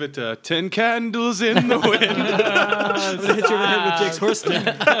 I give it 10 candles in the wind. I'm gonna hit you in the head with Jake's horse stick.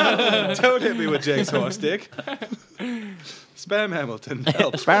 Don't hit me with Jake's horse stick. Spam Hamilton.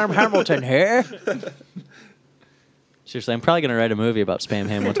 Help. Spam Hamilton here. Seriously, I'm probably going to write a movie about Spam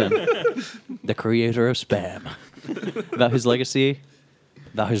Hamilton, the creator of Spam, about his legacy,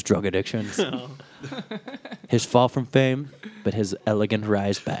 about his drug addictions, his fall from fame, but his elegant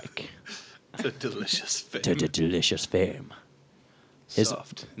rise back The delicious to fame. the delicious fame.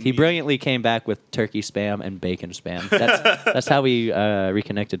 Soft. He brilliantly came back with turkey spam and bacon spam. That's how we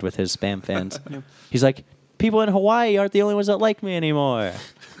reconnected with his Spam fans. Yeah. He's like, people in Hawaii aren't the only ones that like me anymore.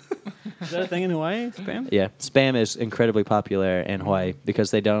 Is that a thing in Hawaii? Spam? Yeah, Spam is incredibly popular in Hawaii because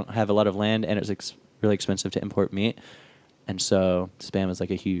they don't have a lot of land and it's really expensive to import meat. And so Spam is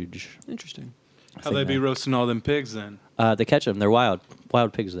like a huge Interesting. How thing they be there. roasting all them pigs then? They catch them. They're wild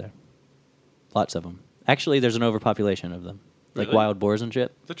pigs there. Lots of them. Actually, there's an overpopulation of them. Like Really? wild boars and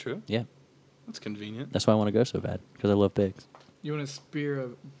shit. Is that true? Yeah, That's convenient. that's why I want to go so bad because I love pigs. You want to spear a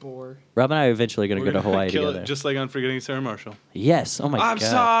boar? Rob and I are eventually going to We're go to gonna Hawaii kill together. it just like on Forgetting Sarah Marshall. Yes. Oh my I'm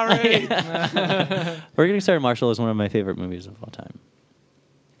god. sorry. Forgetting Sarah Marshall is one of my favorite movies of all time.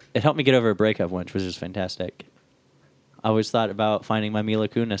 It helped me get over a breakup once, which is fantastic. I always thought about finding my Mila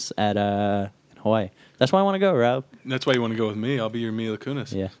Kunis at in Hawaii. That's why I want to go, Rob. That's why you want to go with me. I'll be your Mila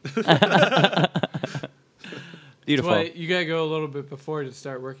Kunis. Yeah. Beautiful. That's why you gotta go a little bit before to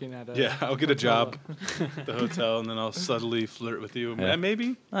start working at a. Yeah, I'll get a hotel. job at the hotel, and then I'll subtly flirt with you. Yeah.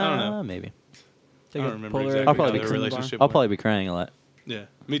 Maybe? I don't know. Maybe. Take I a don't remember Polaroid exactly I'll how probably their be in the bar. relationship I'll went. probably be crying a lot. Yeah,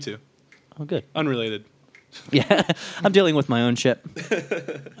 me too. Oh, good. Unrelated. Yeah, I'm dealing with my own shit.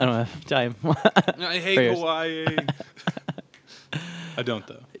 I don't have time. I hate Prayers. Hawaii. I don't,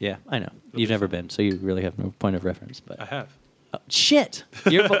 though. Yeah, I know. You've never been, so you really have no point of reference. But I have. shit,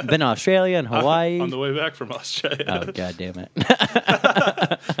 you've been to Australia and Hawaii. On the way back from Australia. Oh god damn it!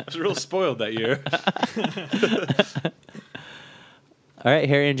 I was real spoiled that year. All right,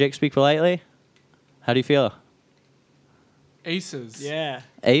 Harry and Jake speak politely. How do you feel? Aces. Yeah.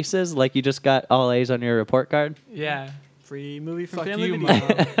 Aces, like you just got all A's on your report card. Yeah. Free movie from Fuck Family you,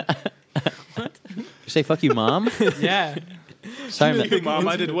 Video. Mom. You say "fuck you, mom"? Yeah. Sorry, Thank you, Mom.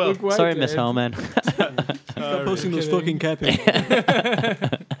 I did well. Look what I sorry, did. Miss Hellman. Stop posting those kidding. fucking capping.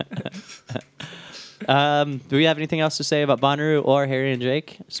 Do we have anything else to say about Bonnaroo or Harry and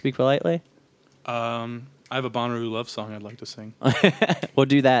Jake? Speak politely. I have a Bonnaroo love song I'd like to sing. We'll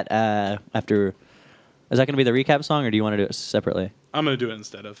do that after. Is that going to be the recap song, or do you want to do it separately? I'm going to do it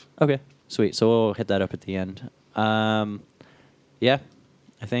instead of. Okay, sweet. So we'll hit that up at the end. Yeah,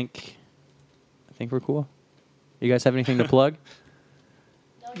 I think we're cool. You guys have anything to plug?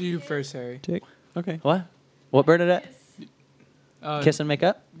 You first, Harry. Jake? Okay. What? What, Bernadette? Kiss and make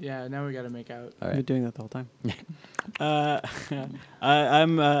up? Yeah, now we gotta make out. All I've been right. doing that the whole time.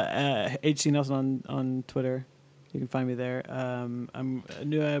 I'm HC Nelson on Twitter. You can find me there. I'm a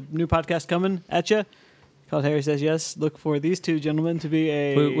new podcast coming at you called Harry Says Yes. Look for these two gentlemen to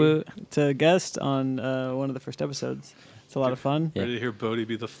be Woot woot. to guest on one of the first episodes. It's a lot of fun. Yeah. Ready to hear Bodie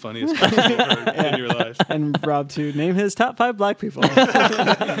be the funniest person you've heard in your life. And Rob to name his top 5 black people.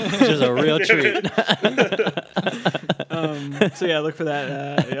 Which is a real treat. So yeah, look for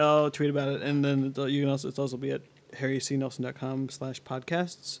that. I'll tweet about it, and then you can also be at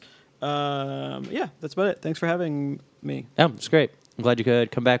harrycnelson.com/podcasts. Yeah, that's about it. Thanks for having me. Oh, it's great. I'm glad you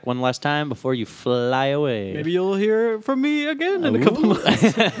could come back one last time before you fly away. Maybe you'll hear from me again in a couple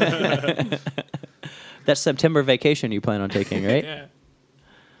months. That September vacation you plan on taking, right? Yeah.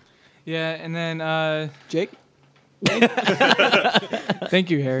 Yeah, and then Jake?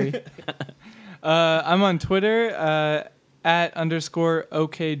 thank you, Harry. I'm on Twitter at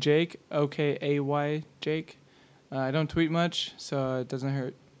 _OKJake, OKAY Jake. I don't tweet much, so it doesn't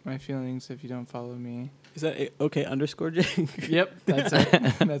hurt my feelings if you don't follow me. Is that okay_Jake? Yep, that's it.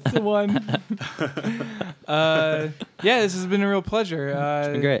 That's the one. Yeah, this has been a real pleasure. It's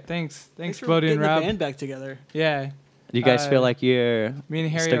been great. Thanks, for Bodie getting and Rob. the band back together. Yeah, Do you guys feel like you're me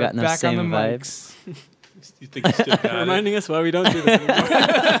and Harry still are got those back on the same mics. You think you still got it? Reminding us why we don't do this anymore.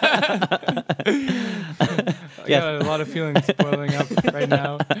 I got a lot of feelings boiling up right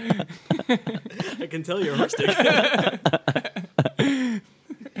now. I can tell you're a horse dick.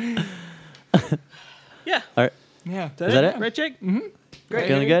 Yeah. All right. Yeah. Is that it? Right, Jake? Mm-hmm. Great.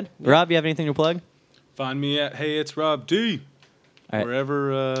 Feeling good? Rob, you have anything to plug? Find me at Hey It's Rob D. All right.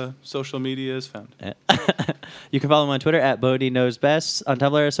 Wherever social media is found. You can follow him on Twitter at Bodie Knows Best, on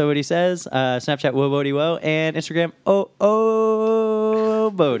Tumblr, So What He Says, Snapchat, Whoa Bodie Whoa, and Instagram, Oh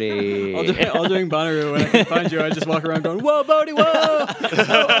Bodie. All during Bonnaroo, when I can find you, I just walk around going, whoa, Bodie, whoa!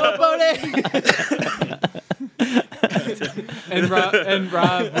 Whoa, Bodie! And Rob,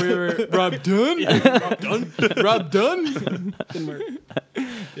 we were Rob done. Rob done. Didn't work.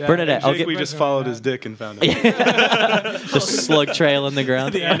 Yeah. Bernadette, I'll Jake, get we just followed his dick and found it. the slug trail in the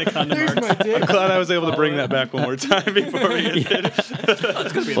ground. The anaconda marks. I'm glad I was able to bring that back one more time before we ended.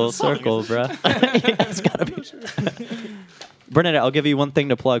 Full circle, bro. It's gotta be. Bernadette, I'll give you one thing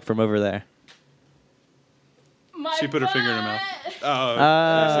to plug from over there. My She put her finger in her mouth. butt.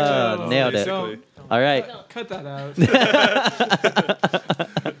 Oh, Nailed it. basically. All right. Cut that out.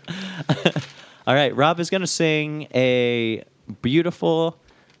 All right. Rob is going to sing a beautiful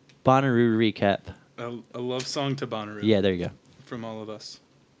Bonnaroo recap. A love song to Bonnaroo. Yeah, there you go. From all of us.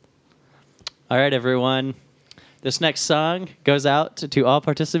 All right, everyone. This next song goes out to all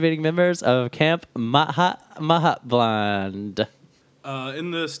participating members of Camp Mahat Blonde.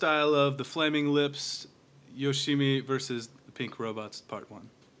 In the style of the Flaming Lips, Yoshimi versus the Pink Robots, Part 1.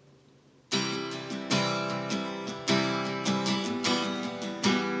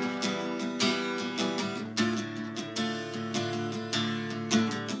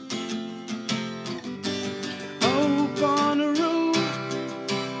 Oh, Bonnaroo,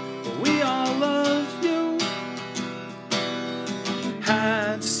 we all love you.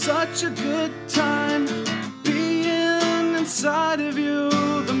 Had such a good time being inside of you.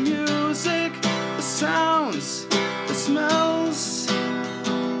 The music, the sounds, the smells,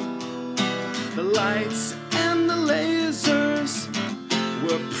 the lights and the lasers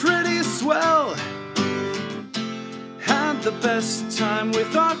were pretty swell. Had the best time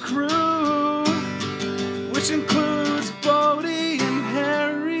with our crew, which includes Bodie and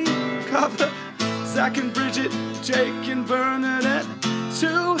Harry, Kava, Zach and Bridget, Jake and Bernadette,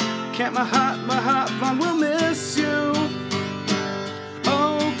 too. Camp Mahat Blonde, we'll miss you.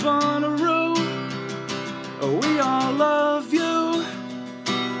 Oh, Bonnaroo, we all love you.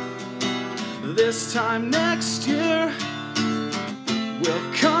 This time next year,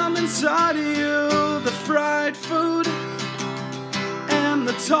 we'll come inside of you. The fried food and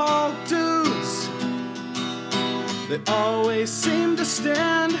the tall dudes, They always seem to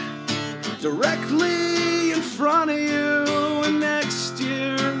stand directly in front of you. And next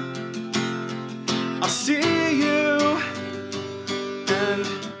year I'll see you, and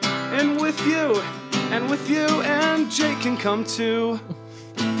with you, and Jake can come too.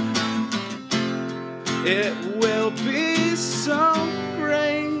 It will be so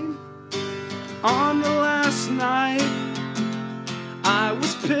great. On the last night I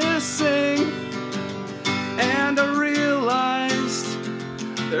was pissing, and I realized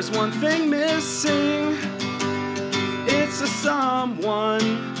there's one thing missing. It's a someone,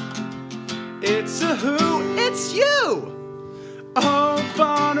 it's a who, it's you. Oh,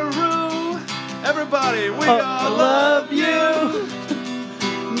 Bonnaroo, everybody, we all love you.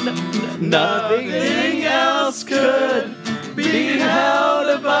 Nothing else could be held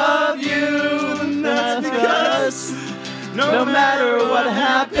above you. And that's because no matter what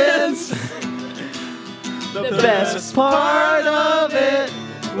happens, the best part of it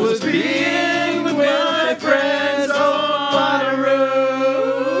was being with my friends. Oh, Bonnaroo.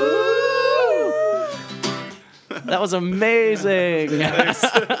 That was amazing.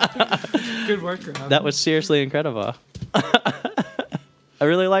 Good work, Rob. That was seriously incredible. I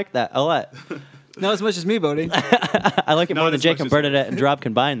really like that a lot. Not as much as me, Bodie. I like it Not more than as Jake much and as Bernadette and Rob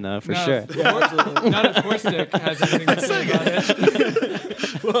combined, though, for sure. Not if Horse Dick has anything to say about it.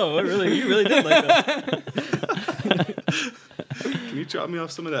 Whoa, you really did like that. Can you drop me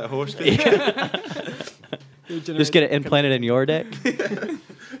off some of that horse dick? Just get it implanted in your dick.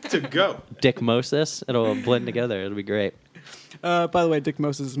 To go. Dickmosis. It'll blend together. It'll be great. By the way, Dick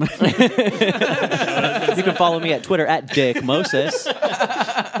Moses is my You can follow me at Twitter at Dickmosis.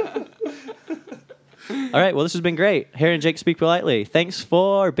 All right, well, this has been great. Harry and Jake Speak Politely. Thanks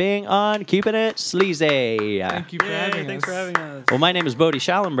for being on Keeping It Sleazy. Thank you for having us. Thanks for having us. Well, my name is Bodie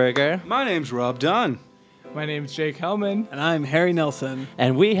Schallenberger, My name's Rob Dunn. My name's Jake Hellman. And I'm Harry Nelson.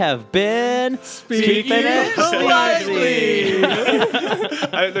 and we have been Keeping It Politely.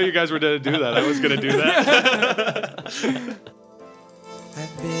 I didn't know you guys were going to do that. I was going to do that.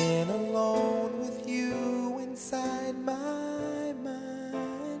 I've been alone with you inside my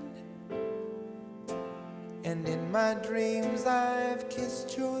mind, and in my dreams I've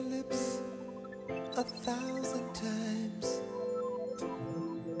kissed your lips 1,000 times.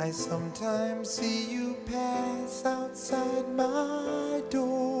 I sometimes see you pass outside my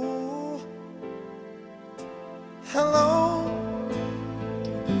door. Hello,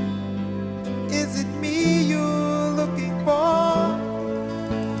 is it me you're looking for?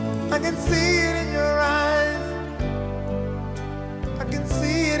 I can see it in your eyes, I can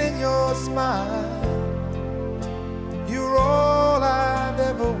see it in your smile. You're all I've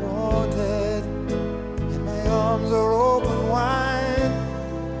ever wanted, and my arms are open wide.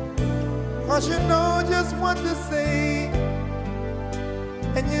 'Cause you know just what to say,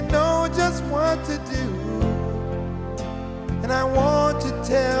 and you know just what to do. And I want to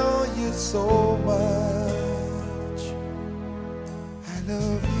tell you so much.